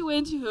actually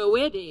went to her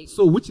wedding.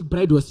 So which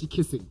bride was she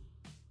kissing?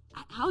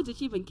 How did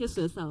she even kiss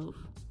herself?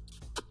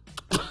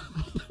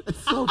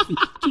 Selfie.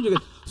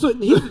 So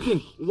here's the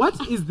thing. What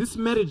is this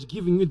marriage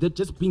giving you that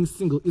just being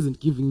single isn't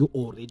giving you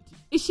already?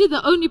 Is she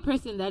the only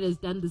person that has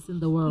done this in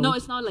the world? No,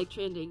 it's not like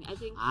trending. I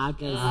think.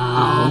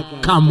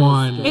 Come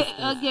on.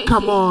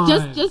 Come on.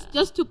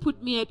 Just to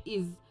put me at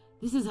ease,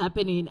 this is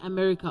happening in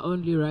America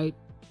only, right?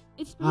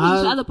 It's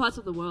probably other parts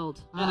of the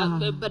world.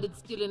 But it's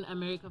still in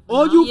America.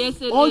 All now. you,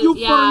 Yes, it all is. you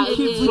Yeah, foreign it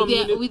kids is. from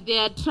with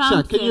their Trump.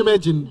 Sha, can you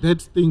imagine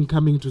that thing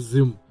coming to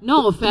Zoom?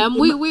 No, fam.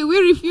 We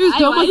refuse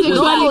Hold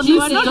homosexuality.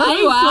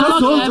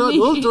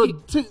 Hold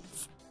on.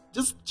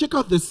 Just check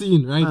out the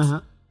scene, right?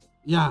 Uh-huh.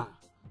 Yeah.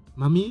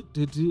 Mommy,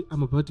 Daddy,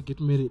 I'm about to get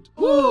married.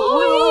 Oh.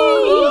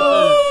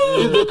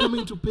 And they're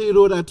coming to pay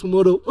Rhoda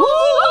tomorrow.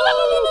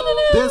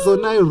 There's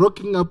Onai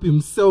rocking up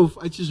himself.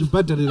 You'll be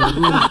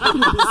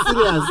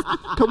serious.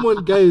 Come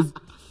on, guys.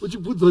 What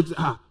you put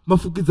that?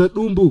 Mafukiza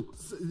Dumbu.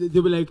 They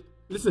were like,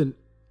 listen,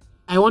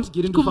 I want to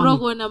get into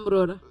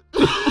farming.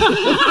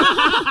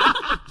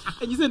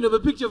 And you send them a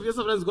picture of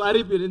yourself and go,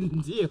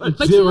 But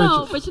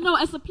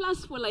as a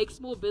plus for like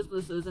small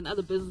businesses and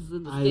other businesses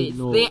in the States,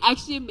 they're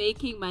actually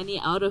making money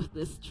out of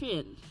this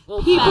trend.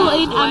 People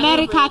in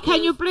America,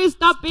 can you please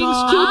stop being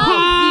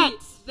stupid?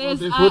 They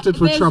voted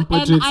for Trump.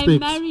 What do you expect?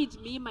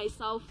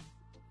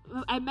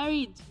 I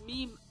married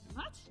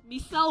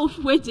myself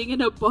wedding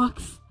in a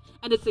box.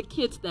 And it's a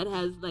kit that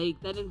has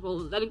that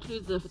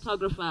includes the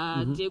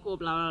photographer, decor,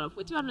 blah blah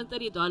blah, for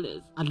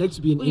 $230. I'd like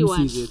to be an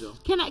MC there though.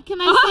 Can I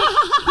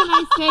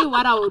say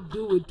what I would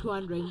do with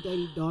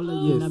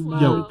 $230 in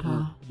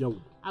America? Yo.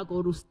 I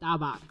go to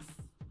Starbucks,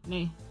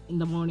 in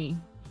the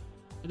morning.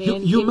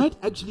 You might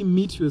actually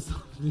meet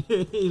yourself,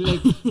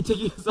 like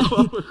taking yourself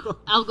out.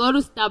 I'll go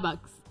to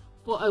Starbucks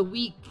for a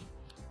week.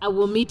 I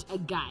will meet a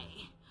guy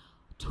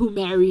to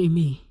marry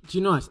me. Do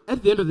you know what?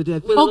 At the end of the day,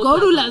 go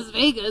to Las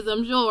Vegas,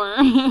 I'm sure.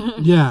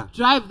 Yeah.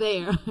 Drive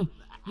there.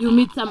 You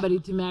meet somebody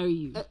to marry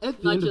you.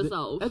 Not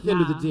yourself. At the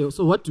end of the day,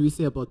 so what do we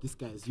say about these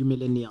guys, you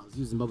millennials,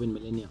 you Zimbabwean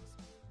millennials?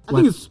 I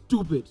think it's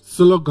stupid.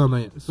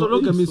 Sologamy is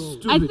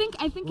stupid.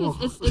 I think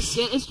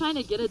it's trying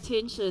to get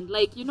attention.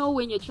 Like,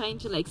 when you're trying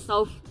to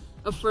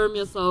affirm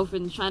yourself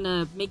and trying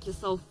to make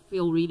yourself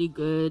feel really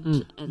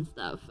good and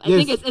stuff. I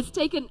think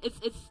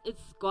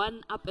it's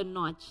gone up a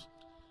notch.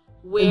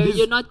 Where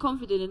you're not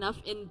confident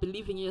enough in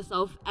believing in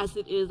yourself as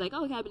it is, like,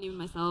 okay, I believe in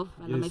myself,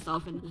 I love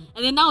myself, and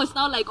then now it's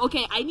now like,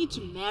 okay, I need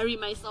to marry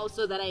myself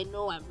so that I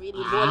know I'm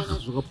really more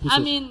than I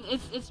mean,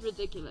 it's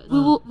ridiculous.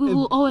 We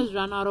will always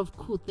run out of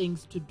cool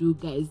things to do,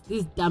 guys.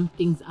 These dumb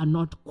things are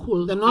not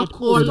cool. They're not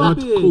cool. They're not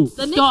cool.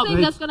 The next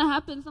thing that's gonna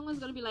happen, someone's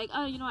gonna be like,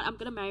 oh, you know what, I'm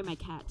gonna marry my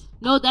cat.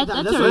 No, that's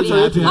already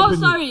happening. Oh,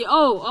 sorry.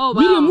 Oh,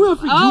 wow. Miriam, we're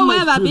afraid where you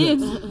have I might do been?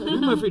 that.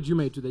 I'm afraid you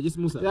might do that. Just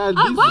Musa. What?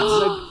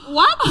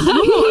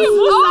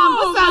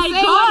 Oh my God.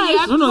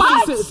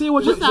 No, say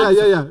what you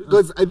say. Yeah.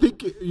 Because I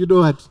think, you know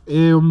what,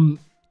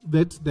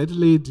 that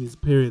lady's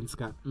parents,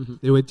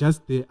 they were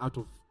just there out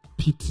of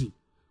pity.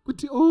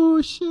 But,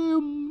 oh,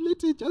 shame,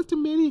 let her just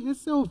marry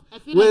herself. I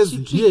feel like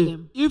she treat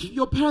them. If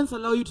your parents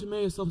allow you to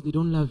marry yourself, they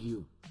don't love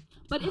you.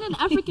 But in an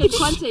African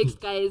context,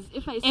 guys,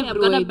 if I say Everywhere I'm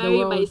in gonna the marry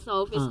world.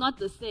 myself, it's not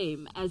the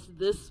same as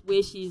this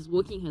where she's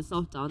walking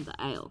herself down the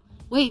aisle.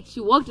 Wait,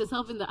 she walked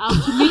herself in the aisle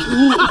to meet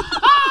who?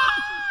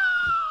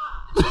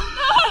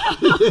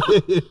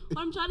 What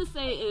I'm trying to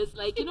say is,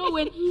 like, how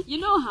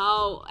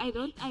I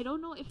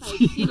don't know if I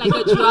see like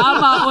a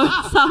drama or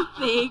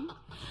something.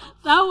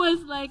 That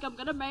was like, I'm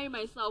gonna marry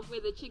myself,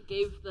 where the chick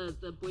gave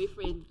the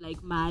boyfriend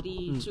like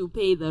Miri to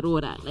pay the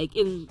rora. Like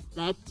in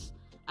that,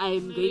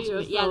 I'm going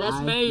to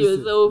that's marry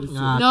yourself.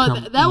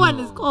 That one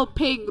is called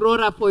paying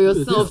rora for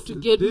yourself to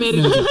get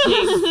married to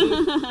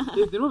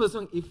things. They know the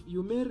song, if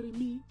you marry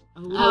me,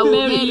 I'll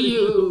marry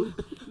you.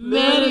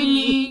 Marry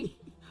me.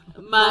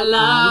 My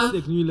love.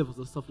 Like new levels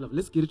of self-love.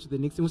 Let's get it to the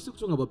next thing. We're still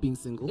talking about being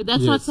single.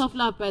 That's not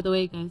self-love, by the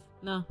way, guys.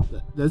 No.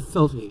 That's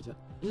self-hate.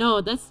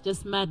 No, that's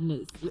just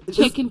madness.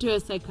 Check into a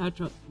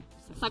psychiatric.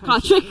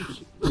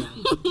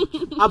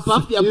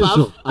 Above the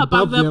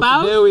above the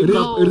above. There we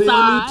go.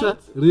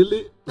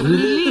 Really?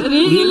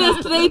 Really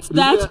illustrates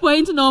that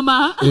point,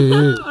 Noma.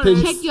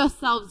 Check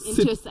yourselves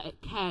into a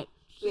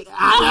psychiatric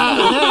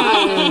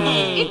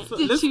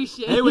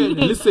institution.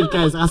 Listen,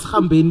 guys. As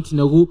Hamben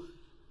Tinagu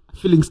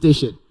filling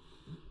station.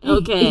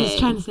 Okay. He's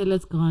trying to say,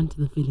 let's go on to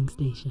the filling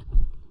station.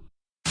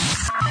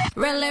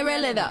 Really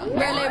though.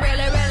 Really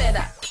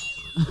though.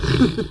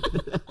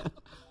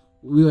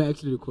 We were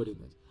actually recording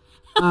that.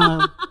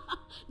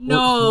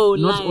 No,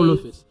 not all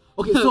of it.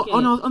 Okay, so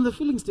on the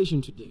filling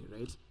station today,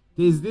 right?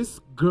 There's this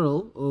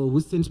girl who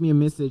sent me a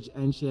message,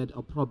 and she had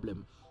a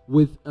problem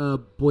with a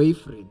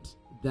boyfriend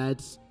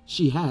that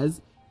she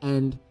has,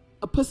 and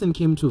a person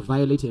came to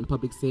violate her in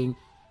public, saying,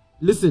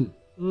 "Listen,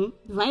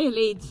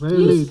 Violate.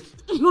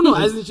 No,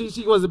 as in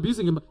she was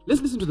abusing him.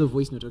 Let's listen to the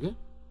voice note, okay?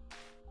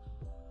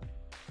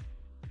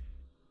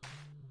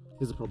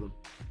 Here's the problem.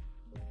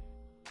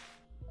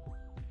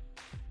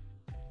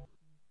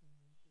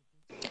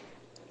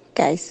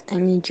 Guys, I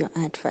need your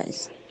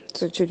advice.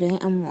 So today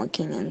I'm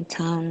walking in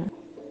town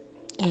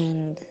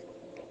and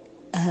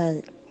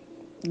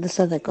this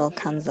other girl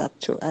comes up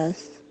to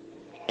us,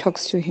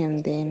 talks to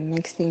him, then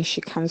next thing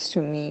she comes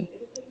to me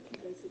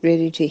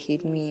ready to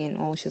hit me and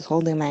all. She's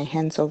holding my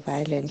hand so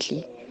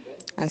violently,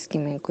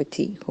 asking me,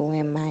 Kuti, who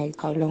am I,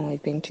 how long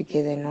we've been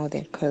together and all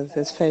that, because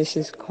as far as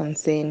she's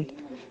concerned,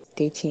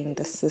 dating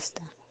the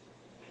sister.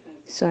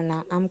 So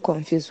now I'm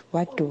confused.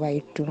 What do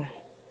I do?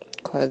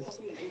 Because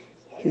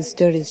his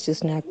story is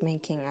just not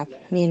making up.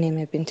 Me and him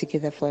have been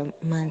together for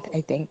a month, I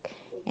think,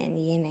 and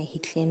he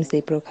claims they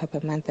broke up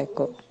a month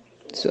ago.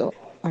 So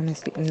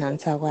honestly,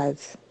 Nansa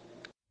was.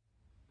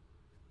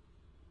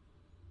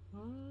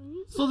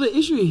 So the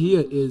issue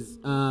here is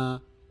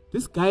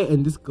this guy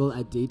and this girl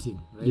are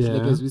dating, right? Yeah.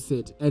 Like as we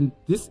said. And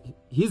his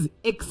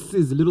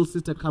ex's little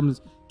sister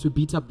comes to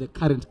beat up the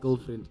current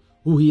girlfriend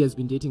who he has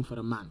been dating for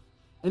a month.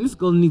 And this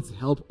girl needs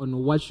help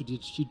on what she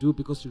do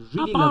because she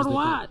really loves the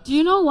guy. Do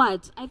you know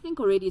what? I think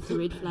already it's a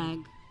red flag.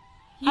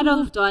 He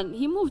moved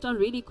on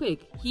really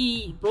quick.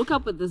 He broke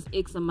up with this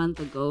ex a month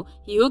ago.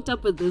 He hooked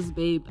up with this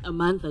babe a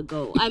month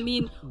ago. I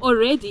mean,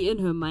 already in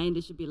her mind,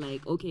 it should be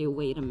like, okay,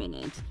 wait a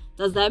minute.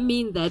 Does that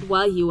mean that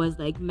while he was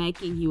like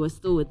macking, he was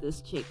still with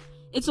this chick?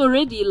 It's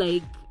already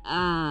like,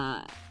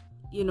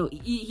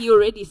 he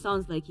already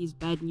sounds like he's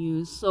bad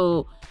news.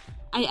 So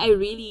I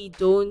really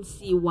don't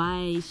see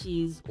why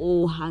she's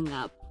all hung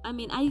up. I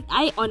mean,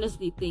 I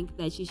honestly think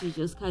that she should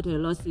just cut her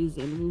losses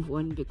and move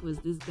on because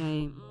this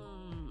guy...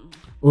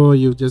 Or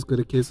you've just got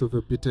a case of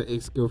a bitter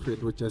ex-girlfriend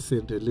who just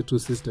sent her little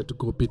sister to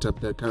go beat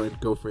up their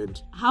current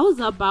girlfriend. How's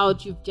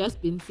about you've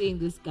just been seeing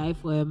this guy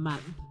for a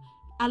month?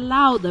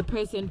 Allow the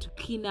person to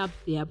clean up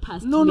their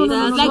past. No.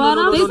 I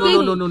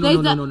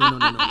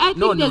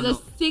think there's a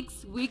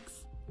 6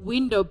 weeks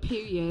window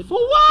period. For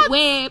what?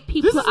 Where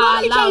people This is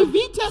are not allowed.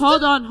 HIV tested?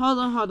 Hold on.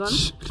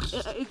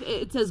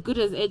 It's as good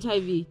as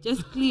HIV.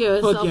 Just clear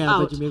yourself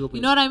out.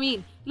 You know what I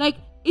mean? Like,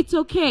 it's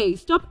okay.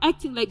 Stop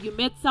acting like you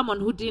met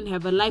someone who didn't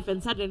have a life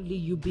and suddenly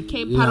you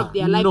became part of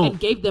their life and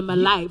gave them a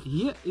life.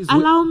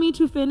 Allow me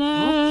to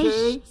finish.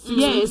 Okay.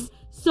 Yes.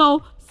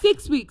 So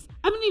 6 weeks.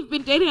 I mean, you've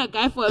been dating a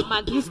guy for a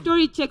month. His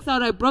story checks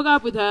out. I broke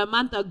up with her a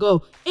month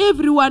ago.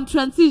 Everyone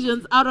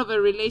transitions out of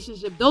a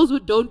relationship. Those who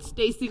don't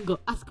stay single,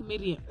 ask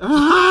Miriam.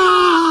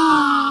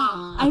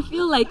 I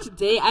feel like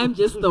today I'm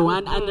just the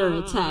one under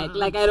attack.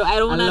 Like I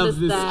don't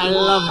understand. I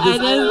love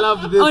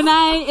this.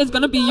 Onai, it's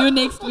gonna be you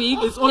next week.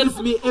 It's always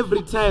me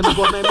every time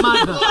about my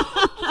mother,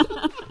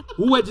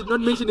 who I did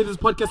not mention in this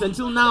podcast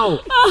until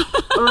now.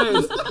 All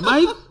right,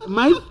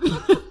 my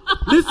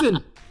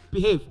listen,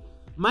 behave.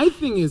 My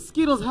thing is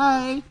Skittles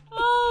high.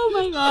 Oh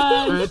my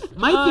god. Right?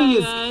 My thing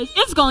is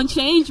it's gonna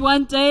change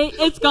one day.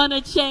 It's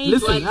gonna change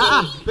listen,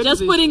 one day.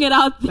 Just putting it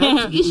out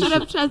there. You should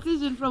have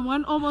transitioned from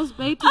one almost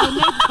babe to the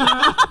next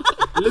girl.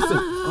 Listen.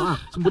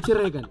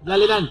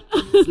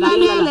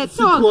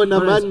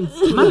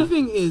 My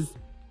thing is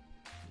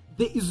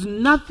there is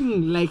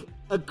nothing like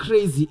a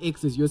crazy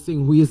ex, as you're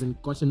saying, who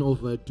hasn't gotten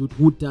over a dude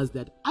who does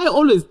that. I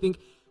always think,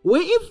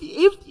 well,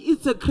 if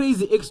it's a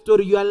crazy ex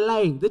story, you are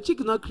lying. The chick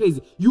is not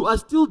crazy. You are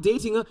still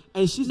dating her,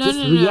 and she's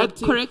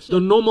reacting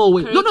the normal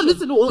way. Correction. No,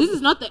 listen. This is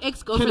not the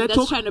ex-girlfriend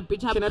that's trying to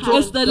beat up.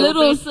 It's the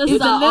little sister.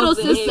 It's the little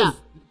sister.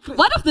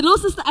 What if the little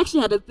sister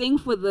actually had a thing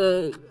for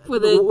the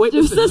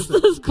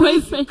sister's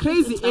boyfriend?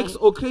 Crazy ex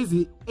or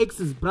crazy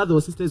ex's brother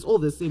or sister is all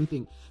the same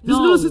thing. This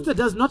little sister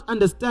does not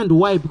understand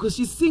why, because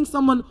she's seeing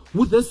someone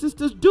with her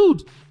sister's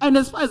dude. And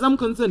as far as I'm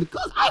concerned,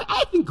 because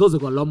I think girls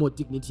have got a lot more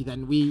dignity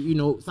than we,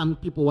 some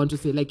people want to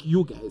say, like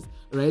you guys,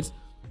 right?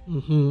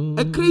 Mm-hmm.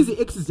 A crazy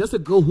ex is just a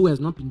girl who has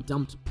not been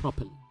dumped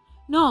properly.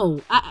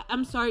 No,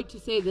 I'm sorry to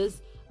say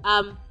this.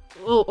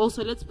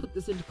 Also, let's put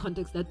this into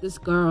context that this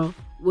girl,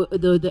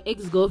 the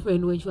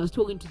ex-girlfriend, when she was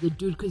talking to the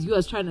dude, because you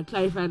was trying to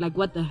clarify, like,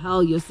 what the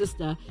hell, your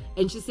sister,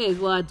 and she says,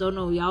 well, I don't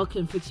know, y'all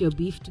can fix your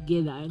beef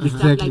together and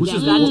stuff like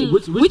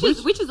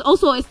that. Which is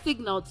also a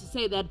signal to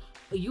say that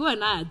you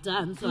and I are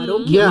done, so I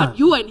don't care what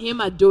you and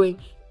him are doing.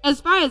 As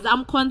far as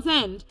I'm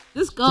concerned,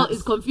 this girl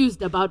is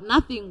confused about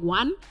nothing.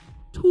 1,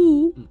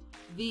 2,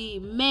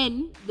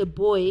 the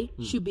boy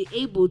should be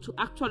able to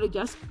actually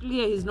just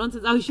clear his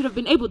nonsense out. He should have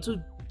been able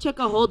to check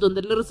a hold on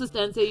the little sister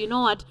and say, you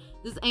know what,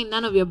 this ain't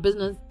none of your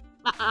business.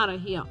 Out of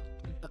here.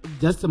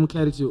 Just some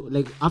clarity,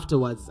 like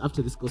afterwards,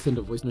 after this girl sent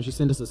a voice note, she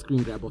sent us a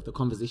screen grab of the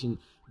conversation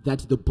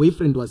that the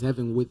boyfriend was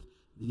having with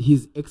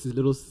his ex's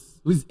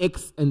his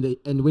ex, and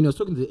when he was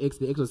talking to the ex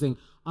was saying,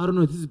 I don't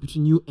know, this is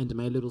between you and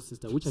my little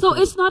sister. So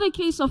it's not a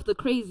case of the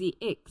crazy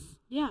ex.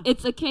 Yeah.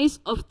 It's a case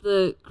of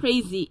the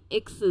crazy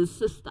ex's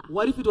sister.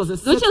 What if it was a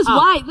setup? Which is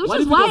why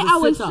I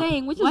was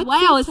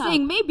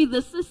saying maybe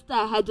the sister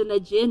had an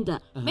agenda.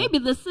 Maybe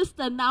the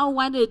sister now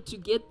wanted to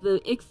get the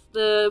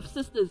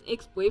sister's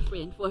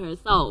ex-boyfriend for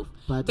herself.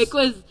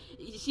 Because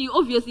she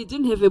obviously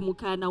didn't have a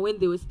mukana when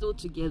they were still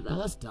together.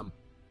 That's dumb.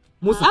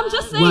 I'm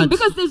just saying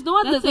because there's no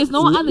other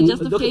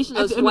justification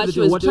as to what she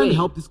was doing. We're trying to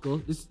help this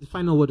girl. This is the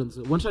final word on this.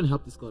 We're trying to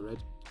help this girl,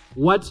 right?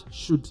 What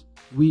should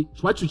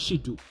she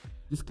do?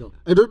 This girl.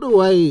 I don't know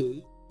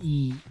why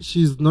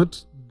she's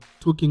not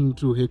talking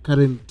to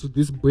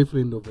this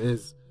boyfriend of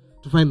hers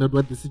to find out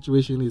what the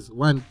situation is.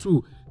 1,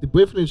 2, the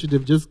boyfriend should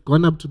have just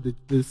gone up to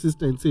the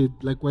sister and said,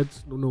 like what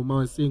Ma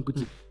was saying,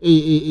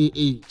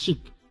 hey, chick,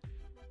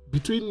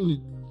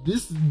 between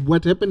this,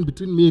 what happened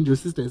between me and your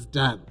sister is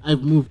done.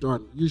 I've moved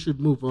on. You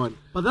should move on.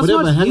 But that's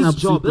not his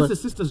job. That's the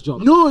sister's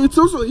job. No, it's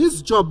also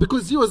his job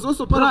because he was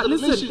also part of the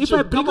relationship. If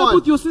I break up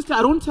with your sister,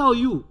 I don't tell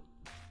you.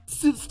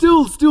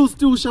 Still,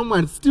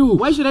 Shaman, still.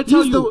 Why should I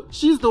tell you?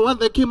 She's the one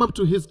that came up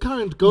to his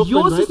current girlfriend.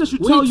 Your sister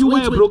should tell you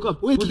why I broke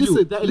up. Wait,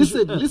 listen.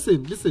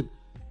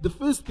 The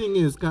first thing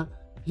is,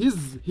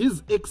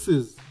 his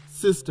ex's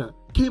sister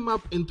came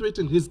up and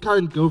threatened his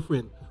current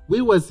girlfriend.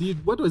 Where was he?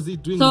 What was he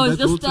doing? So that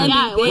just standing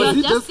there. Was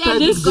he just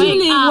standing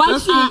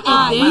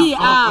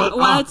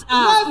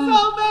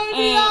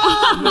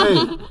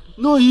watching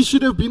No, he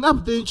should have been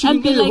up there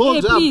chilling there.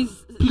 Hold up.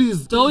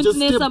 Please don't just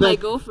mess step up back. my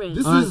girlfriend.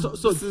 This is at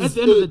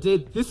the end of the day,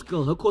 this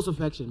girl, her course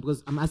of action,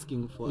 because I'm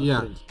asking for a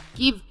friend.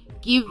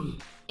 Give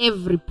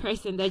every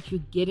person that you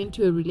get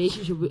into a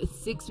relationship with a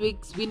 6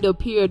 weeks window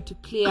period to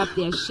clear up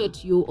their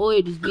shit. You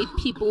always meet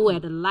people who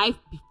had a life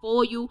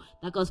before you.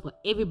 That goes for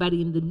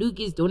everybody in the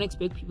noogies. Don't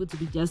expect people to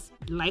be just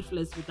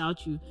lifeless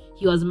without you.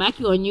 He was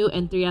macking on you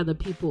and 3 other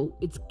people.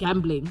 It's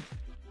gambling.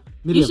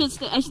 You should.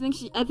 I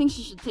think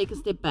she should take a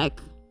step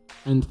back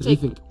and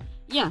rethink.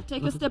 Yeah,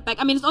 take a step back.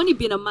 I mean, it's only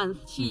been a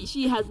month.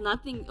 She has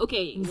nothing.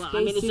 Okay, well,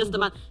 I mean, it's just a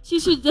month. She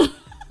should just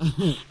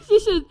she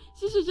should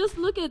just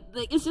look at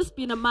it's just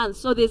been a month,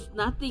 so there's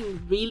nothing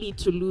really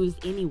to lose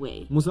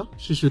anyway. Musa,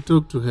 she should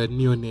talk to her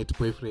neonate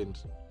boyfriend.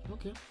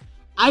 Okay,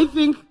 I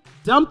think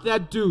dump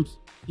that dude.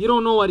 You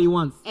don't know what he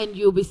wants, and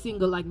you'll be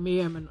single like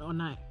Miriam and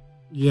Onai.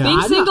 Yeah.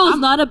 Being single is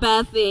not a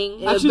bad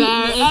thing. Actually,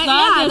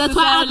 that's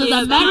why others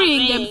are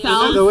marrying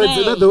themselves.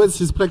 In other words,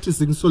 she's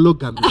practicing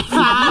sologamy.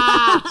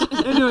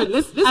 Anyway,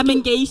 I'm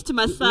engaged to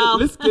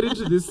myself. Let's get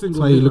into this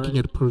single. That's why you're looking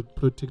at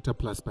Protector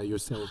Plus by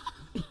yourself.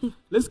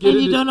 Let's get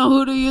and you don't know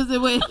who to use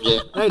it with.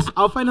 Right.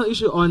 Our final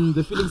issue on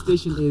the filling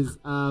station is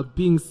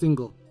being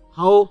single.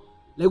 How,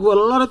 we've got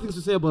a lot of things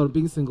to say about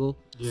being single.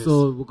 Yes.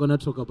 So we're gonna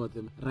talk about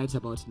them right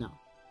about now.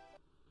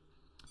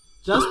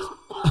 Just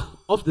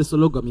off the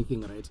sologamy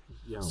thing, right?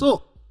 Yeah.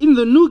 So in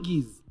the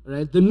noogies,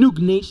 right, the Noog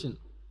Nation.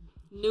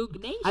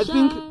 I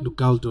think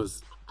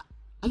Nugaldos.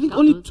 I think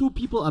only 2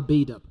 people are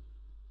bayed up.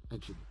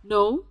 Actually.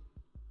 No,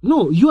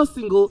 you are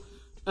single.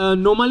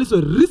 Normally,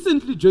 so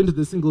recently joined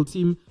the single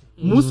team.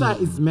 Musa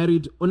is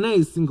married. Ona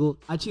is single.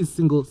 Achi is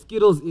single.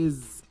 Skittles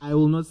is, I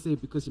will not say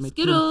because she might.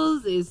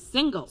 Skittles is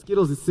single.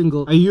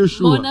 Are you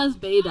sure? Mona's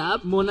bayed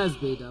up.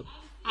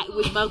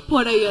 With Mark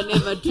Porter, you're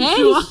never too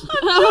sure.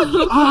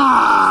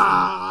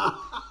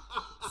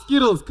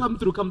 Skittles, come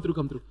through.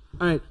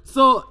 All right.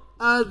 So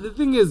the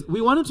thing is,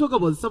 we want to talk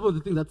about some of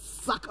the things that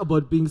suck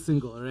about being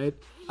single, right?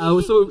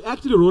 So we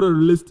actually wrote a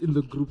list in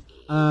the group.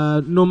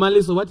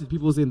 Normally, so what did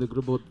people say in the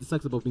group about the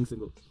sucks about being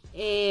single?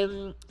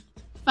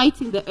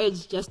 Fighting the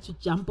urge just to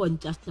jump on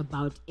just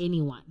about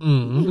anyone.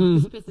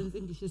 This person's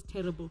English is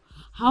terrible.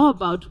 How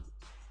about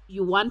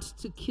you want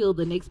to kill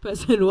the next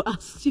person who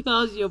asks you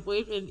how's your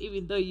boyfriend,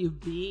 even though you've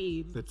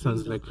been. That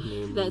sounds like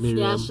that's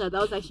Miriam. Nyasha. That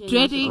was actually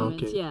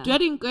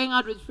dreading going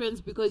out with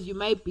friends because you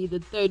might be the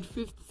 3rd,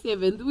 5th,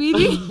 7th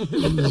wheelie.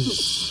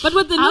 But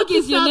with the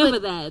noogies, you're never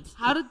that.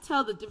 How to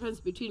tell the difference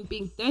between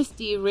being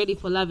thirsty, ready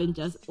for love, and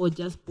just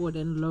bored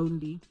and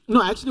lonely?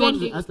 No, I actually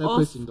wanted to ask that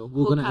question though.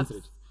 We're gonna answer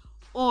it.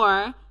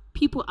 Or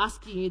people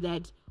asking you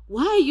that.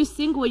 Why are you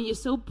single when you're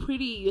so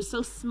pretty, you're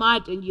so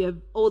smart, and you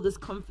have all this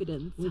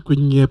confidence?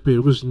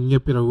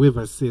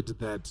 Whoever said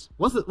that.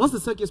 What's the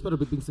suckiest part of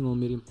being single,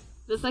 Miriam?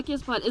 The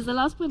suckiest part is the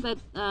last point that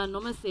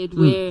Norma said,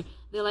 where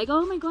they're like,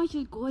 oh my gosh,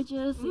 you're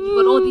gorgeous, and you've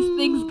got all these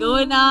things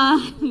going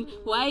on.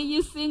 Why are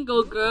you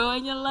single, girl?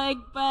 And you're like,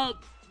 but,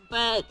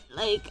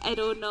 like, I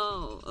don't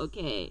know.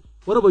 Okay.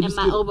 What about you, Am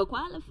I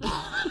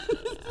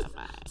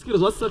overqualified?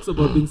 Skittles, what sucks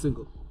about being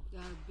single?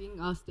 Being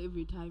asked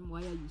every time, why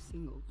are you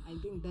single? I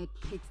think that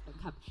takes the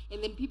cup.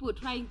 And then people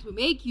trying to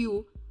make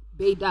you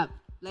bayed up.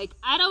 Like,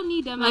 I don't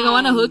need them. Like, I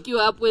want to hook you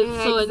up with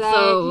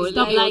so-and-so.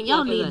 Stop lying.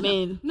 Y'all need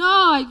men. No,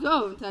 I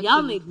don't. Actually.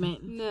 Y'all need men.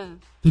 No.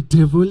 The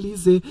devil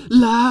is a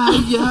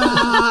liar.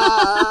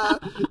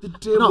 The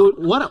devil. No,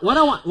 what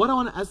I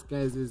want to ask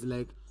guys is,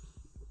 like,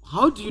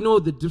 how do you know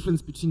the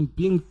difference between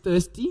being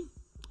thirsty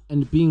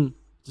and being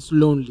just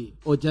lonely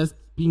or just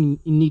being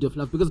in need of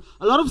love? Because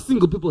a lot of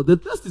single people, the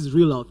thirst is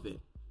real out there.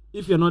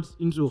 if you're not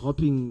into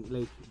hopping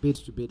like bed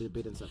to bed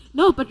and stuff.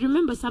 No, but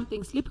remember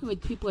something: sleeping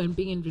with people and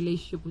being in a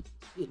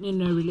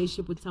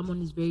relationship with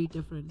someone is very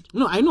different.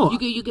 No, I know.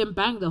 You can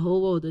bang the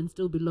whole world and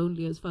still be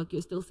lonely as fuck.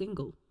 You're still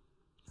single.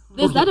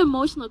 There's that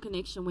emotional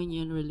connection when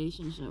you're in a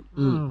relationship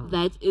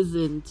that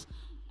isn't.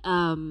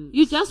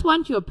 You just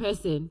want your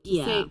person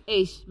to say,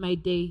 "Ish, my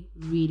day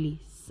really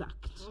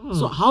sucked."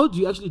 So how do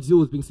you actually deal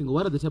with being single?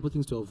 What are the type of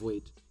things to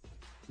avoid?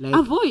 Like,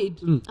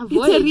 avoid.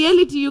 Avoid. It's a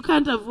reality you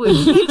can't avoid.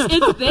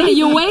 It's there.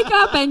 You wake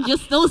up and you're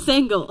still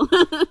single.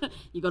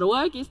 You go to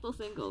work, you're still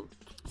single.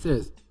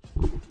 Serious.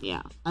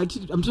 Yeah.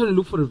 Actually, I'm trying to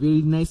look for a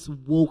very nice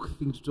woke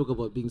thing to talk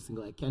about being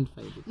single. I can't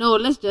find it. No,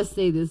 let's just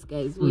say this,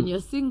 guys. When you're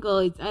single,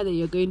 it's either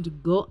you're going to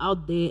go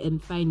out there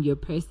and find your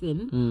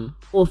person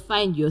or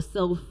find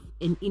yourself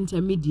an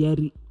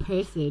intermediary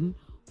person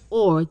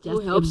or just who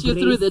helps you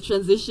through the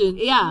transition.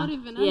 Yeah. Not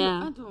even,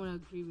 I don't want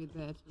to agree with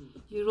that.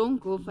 You don't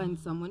go find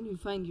someone, you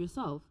find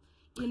yourself.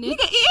 In it.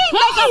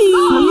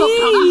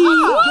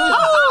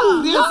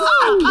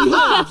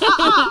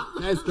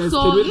 Guys,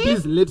 can we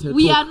please let her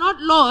we talk? are not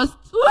lost.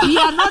 We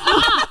are not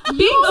lost.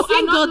 Being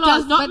single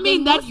does not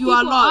mean that you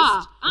are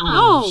lost.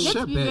 No.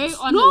 Let's be very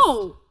honest.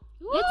 No.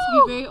 Let's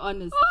be very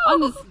honest.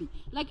 Honestly.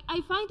 Like, I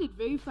find it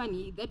very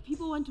funny that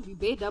people want to be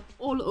bared up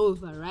all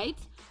over, right?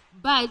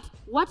 But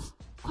what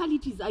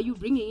qualities are you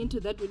bringing into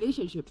that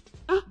relationship?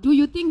 Do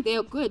you think they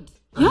are good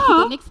to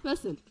the next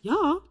person?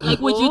 Yeah. Like,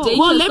 would you date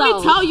Well, yourself? let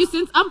me tell you,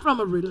 since I'm from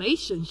a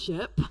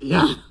relationship.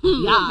 Yeah.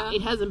 Yeah,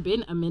 it hasn't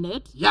been a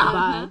minute.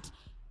 Yeah. But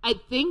I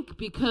think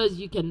because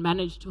you can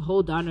manage to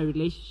hold down a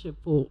relationship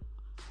for,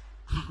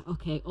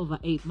 over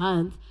 8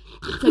 months,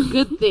 it's a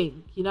good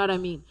thing. You know what I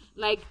mean?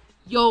 Like,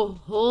 your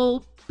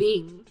whole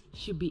being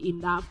should be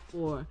enough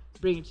for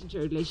bringing it into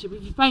a relationship.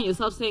 If you find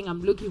yourself saying,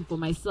 I'm looking for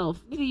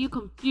myself, maybe you're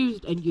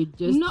confused and you're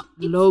just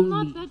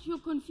lonely. It's not that you're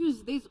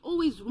confused. There's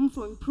always room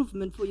for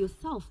improvement for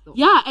yourself, though.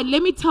 Yeah, and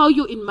let me tell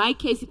you, in my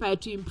case, if I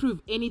had to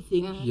improve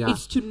anything,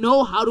 it's to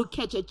know how to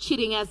catch a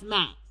cheating ass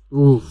man.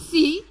 Oof.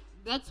 See,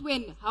 that's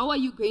when, how are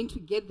you going to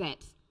get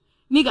that?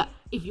 Nigga,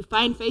 if you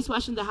find face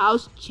wash in the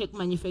house, check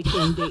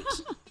manufacturing date.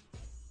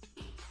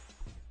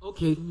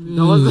 Okay,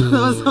 that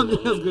was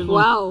something else going on.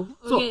 Wow.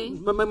 So, Okay.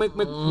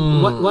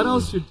 what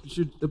else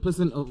should the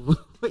person of?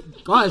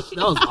 Gosh,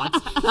 that was hot.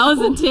 That was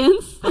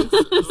intense.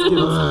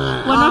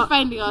 We're not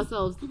finding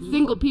ourselves.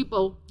 Single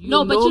people.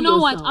 No, but you know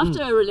what? yourself.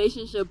 After a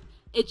relationship,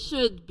 it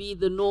should be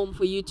the norm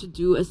for you to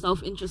do a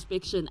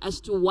self-introspection as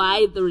to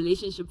why the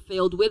relationship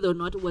failed, whether or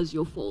not it was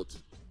your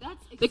fault.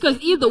 Because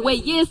either way,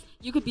 yes,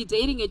 you could be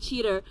dating a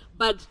cheater,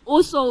 but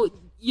also,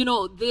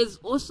 there's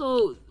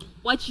also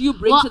what you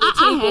bring to the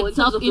table in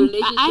terms of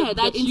relationship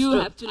that you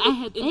have to look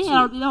into.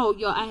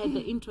 I had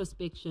the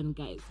introspection,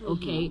 guys.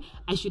 Okay,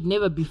 I should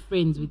never be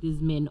friends with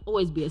these men.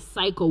 Always be a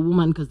psycho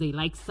woman because they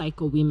like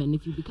psycho women.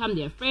 If you become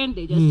their friend,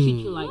 they just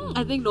treat you like.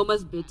 I think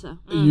Noma's bitter.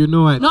 You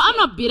know what? No, I'm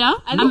not bitter.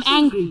 I'm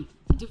angry.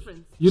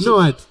 Difference. You know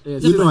what?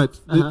 Yes. You know what?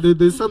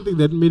 There's something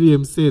that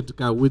Miriam said,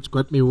 which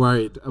got me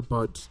worried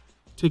about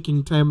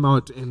taking time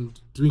out and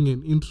doing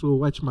an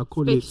intro,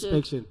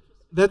 Inspection.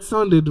 That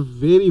sounded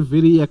very,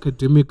 very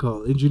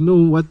academical. And you know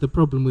what the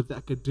problem with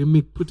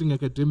putting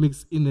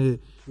academics in a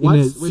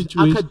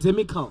situation?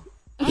 Academical.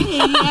 Hey,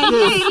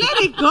 let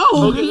it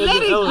go.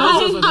 Let it go.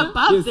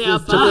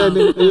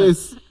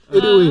 Yes.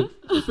 Anyway,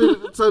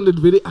 it sounded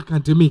very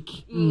academic,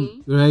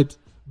 right?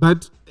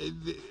 But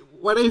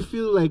what I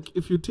feel like,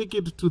 if you take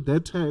it to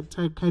that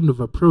kind of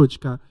approach,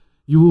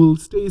 you will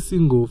stay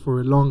single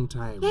for a long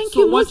time. Thank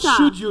So you, what Musa.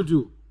 should you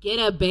do? Get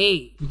a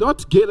bae.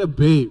 Not get a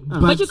babe,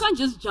 But you can't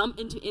just jump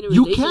into any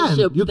You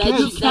relationship. can. You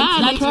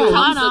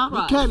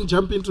can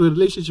jump into a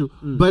relationship.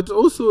 But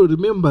also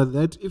remember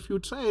that if you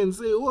try and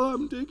say,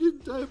 I'm taking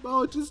time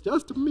out, it's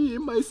just me,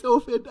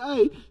 myself, and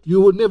I,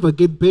 you will never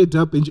get paid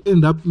up and you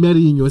end up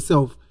marrying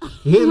yourself.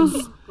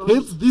 Hence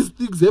these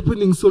things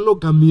happening,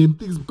 sologamy and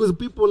things, because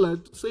people are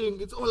saying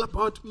it's all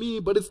about me,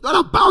 but it's not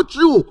about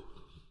you.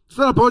 It's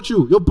not about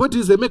you. Your body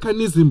is a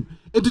mechanism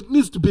and it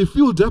needs to be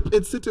filled up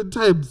at certain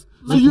times.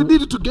 So you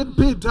need to get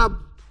paid up.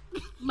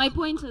 My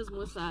point is,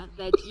 Musa,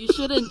 that you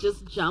shouldn't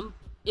just jump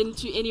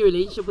into any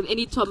relationship with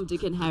any Tom,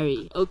 Dick, and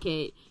Harry.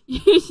 Okay,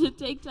 you should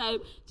take time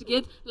to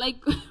get, like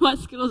what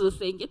Skittles was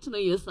saying, get to know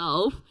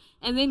yourself,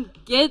 and then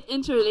get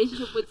into a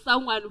relationship with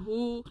someone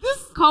who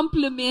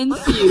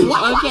compliments you.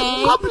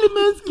 Okay,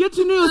 Compliments, get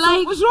to know yourself.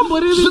 Like, What's wrong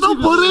with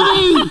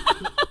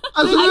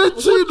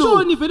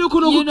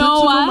you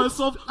know what?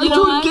 Myself. You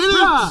know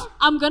what?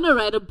 I'm gonna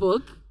write a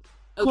book.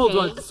 Called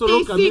what?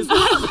 Sologamy.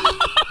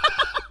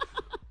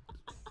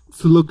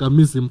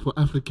 Sologamism for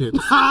Africans.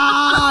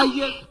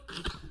 Yes.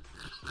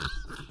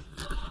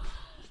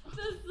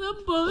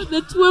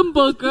 The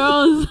Twimble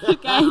girls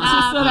guide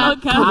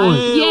to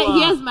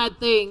Sologamy. Here's my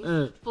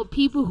thing. For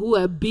people who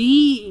are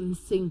being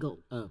single,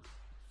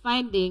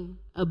 finding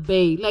a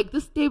bae. Like,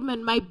 this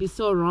statement might be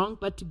so wrong,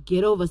 but to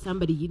get over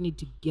somebody, you need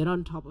to get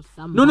on top of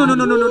somebody. No.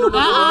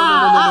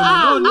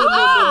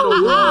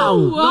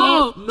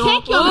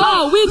 Take your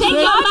mind.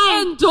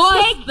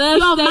 Take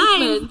your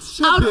mind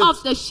out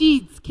of the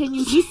sheets. Can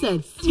you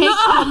listen? Take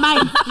your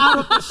mind out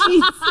of the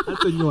sheets.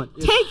 That's a new one.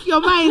 Yes. Take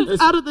your mind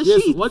out of the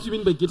Yes. sheets. What do you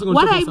mean by getting on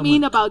What top of I someone?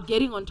 mean about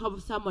getting on top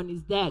of someone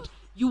is that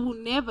you will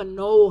never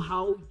know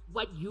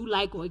what you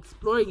like or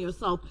exploring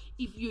yourself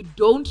if you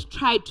don't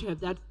try to have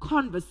that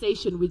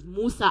conversation with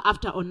Musa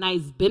after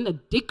Onai's been a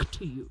dick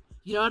to you.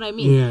 You know what I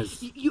mean?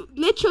 Yes. You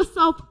let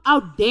yourself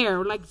out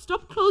there. Like,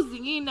 stop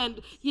closing in and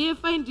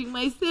finding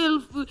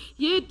myself,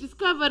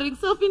 discovering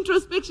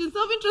self-introspection.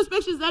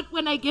 Self-introspection is that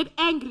when I get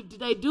angry,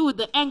 did I do with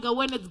the anger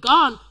when it's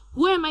gone?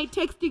 Who am I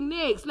texting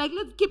next? Like,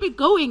 let's keep it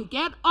going.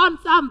 Get on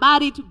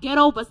somebody to get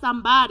over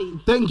somebody.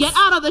 Thanks. Get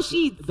out of the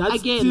sheets That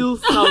again. still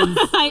sounds,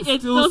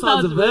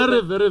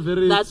 very, very,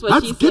 very. That's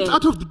what she Get said.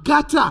 out of the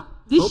gutter.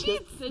 The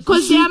sheets.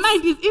 Because their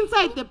mind is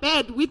inside the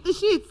bed with the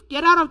sheets.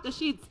 Get out of the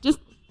sheets. Just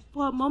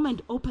for a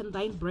moment, open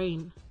thine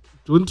brain.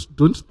 Don't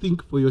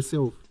think for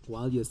yourself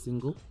while you're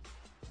single.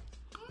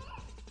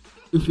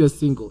 If you're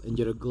single and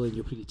you're a girl and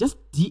you're pretty, just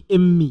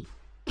DM me.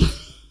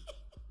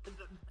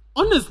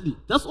 Honestly,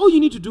 that's all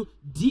you need to do.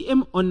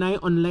 DM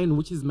online,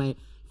 which is my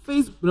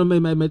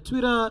Facebook, my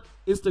Twitter,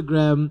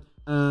 Instagram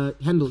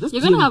handle. Just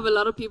You're DM. gonna have a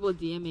lot of people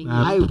DMing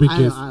you.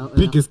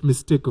 biggest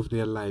mistake of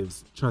their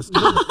lives. Trust me.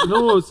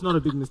 No, it's not a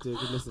big mistake.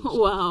 Listen,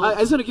 Wow. I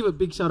just want to give a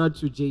big shout out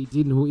to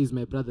Jaydin, who is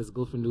my brother's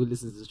girlfriend, who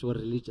listens to the show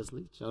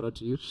religiously. Shout out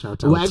to you.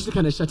 Shout We're out. actually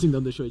kind of shutting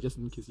down the show just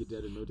in case you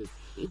didn't notice.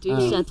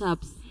 Doing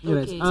shut-ups. Yeah,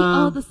 right. Okay. To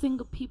all the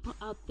single people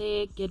out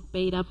there, get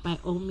bait up by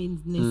all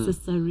means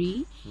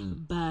necessary.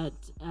 But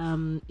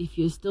if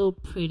you're still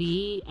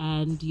pretty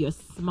and you're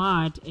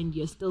smart and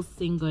you're still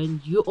single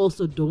and you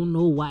also don't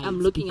know why, I'm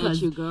it's looking at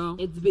because you, girl.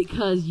 It's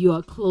because you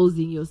are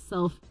closing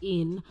yourself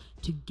in.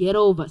 To get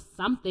over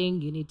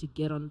something, you need to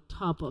get on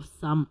top of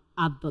some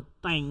other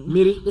thing.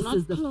 Miri? This Not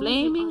is the closing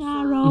flaming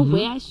ourselves. arrow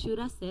where should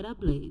I set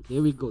ablaze.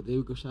 There we go.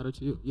 Shout out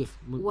to you. Yes.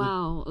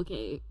 Wow.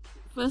 Okay.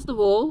 First of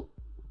all,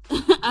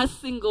 us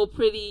single,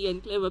 pretty,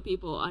 and clever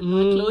people are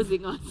not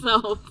closing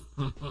ourselves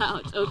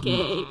out.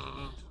 Okay.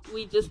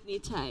 We just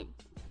need time.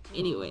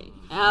 Anyway,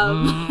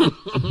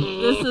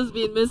 this has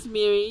been Miss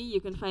Miri.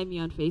 You can find me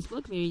on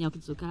Facebook, Miri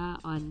Nyakuzuka,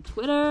 on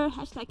Twitter,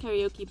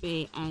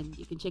 #KaraokeBay, and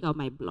you can check out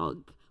my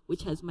blog,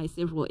 which has my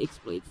several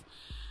exploits.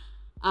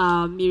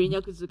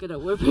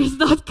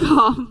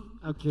 MiriNyakuzuka.wordpress.com.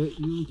 Okay,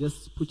 you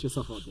just put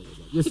yourself out there.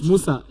 Yes,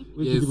 Musa,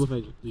 where can people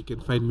find you? You can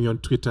find me on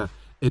Twitter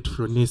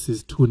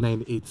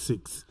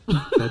 @Phronesis2986.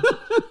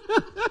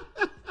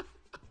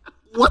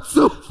 What's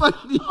so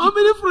funny? How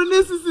many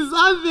Phronesis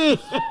are there?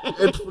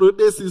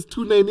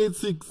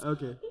 @Phronesis2986.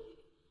 Okay.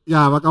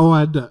 Yeah,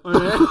 Wakawada. All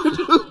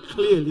right.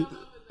 Clearly.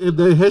 And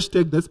the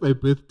hashtag, that's my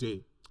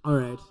birthday. All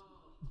right.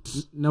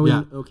 Now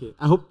Yeah. okay.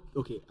 I hope.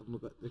 Okay.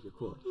 Okay.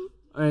 Cool.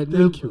 All right.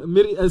 Thank you.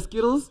 Miri,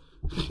 Skittles.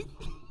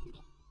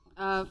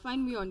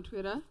 Find me on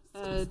Twitter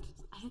I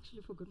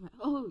actually forgot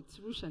it's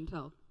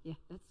Rushantel. Yeah,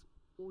 that's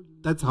all you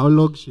That's how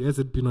long she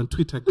hasn't been on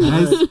Twitter,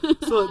 guys.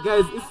 So,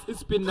 guys,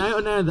 it's been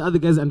 9:09 and the other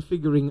guys and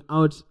figuring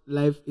out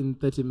life in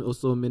 30 or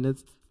so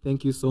minutes.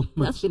 Thank you so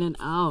much. That's been an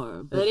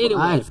hour. But That's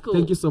anyway, it's cool.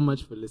 Thank you so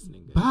much for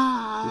listening, guys.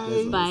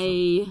 Bye.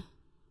 Bye.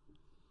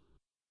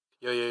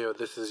 Yo,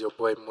 this is your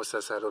boy Musa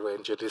Saroro,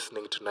 and you're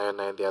listening to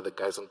 909, the other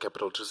guys on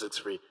Capital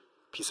 263.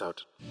 Peace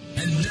out.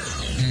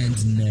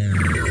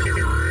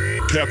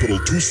 Capital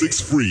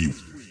 263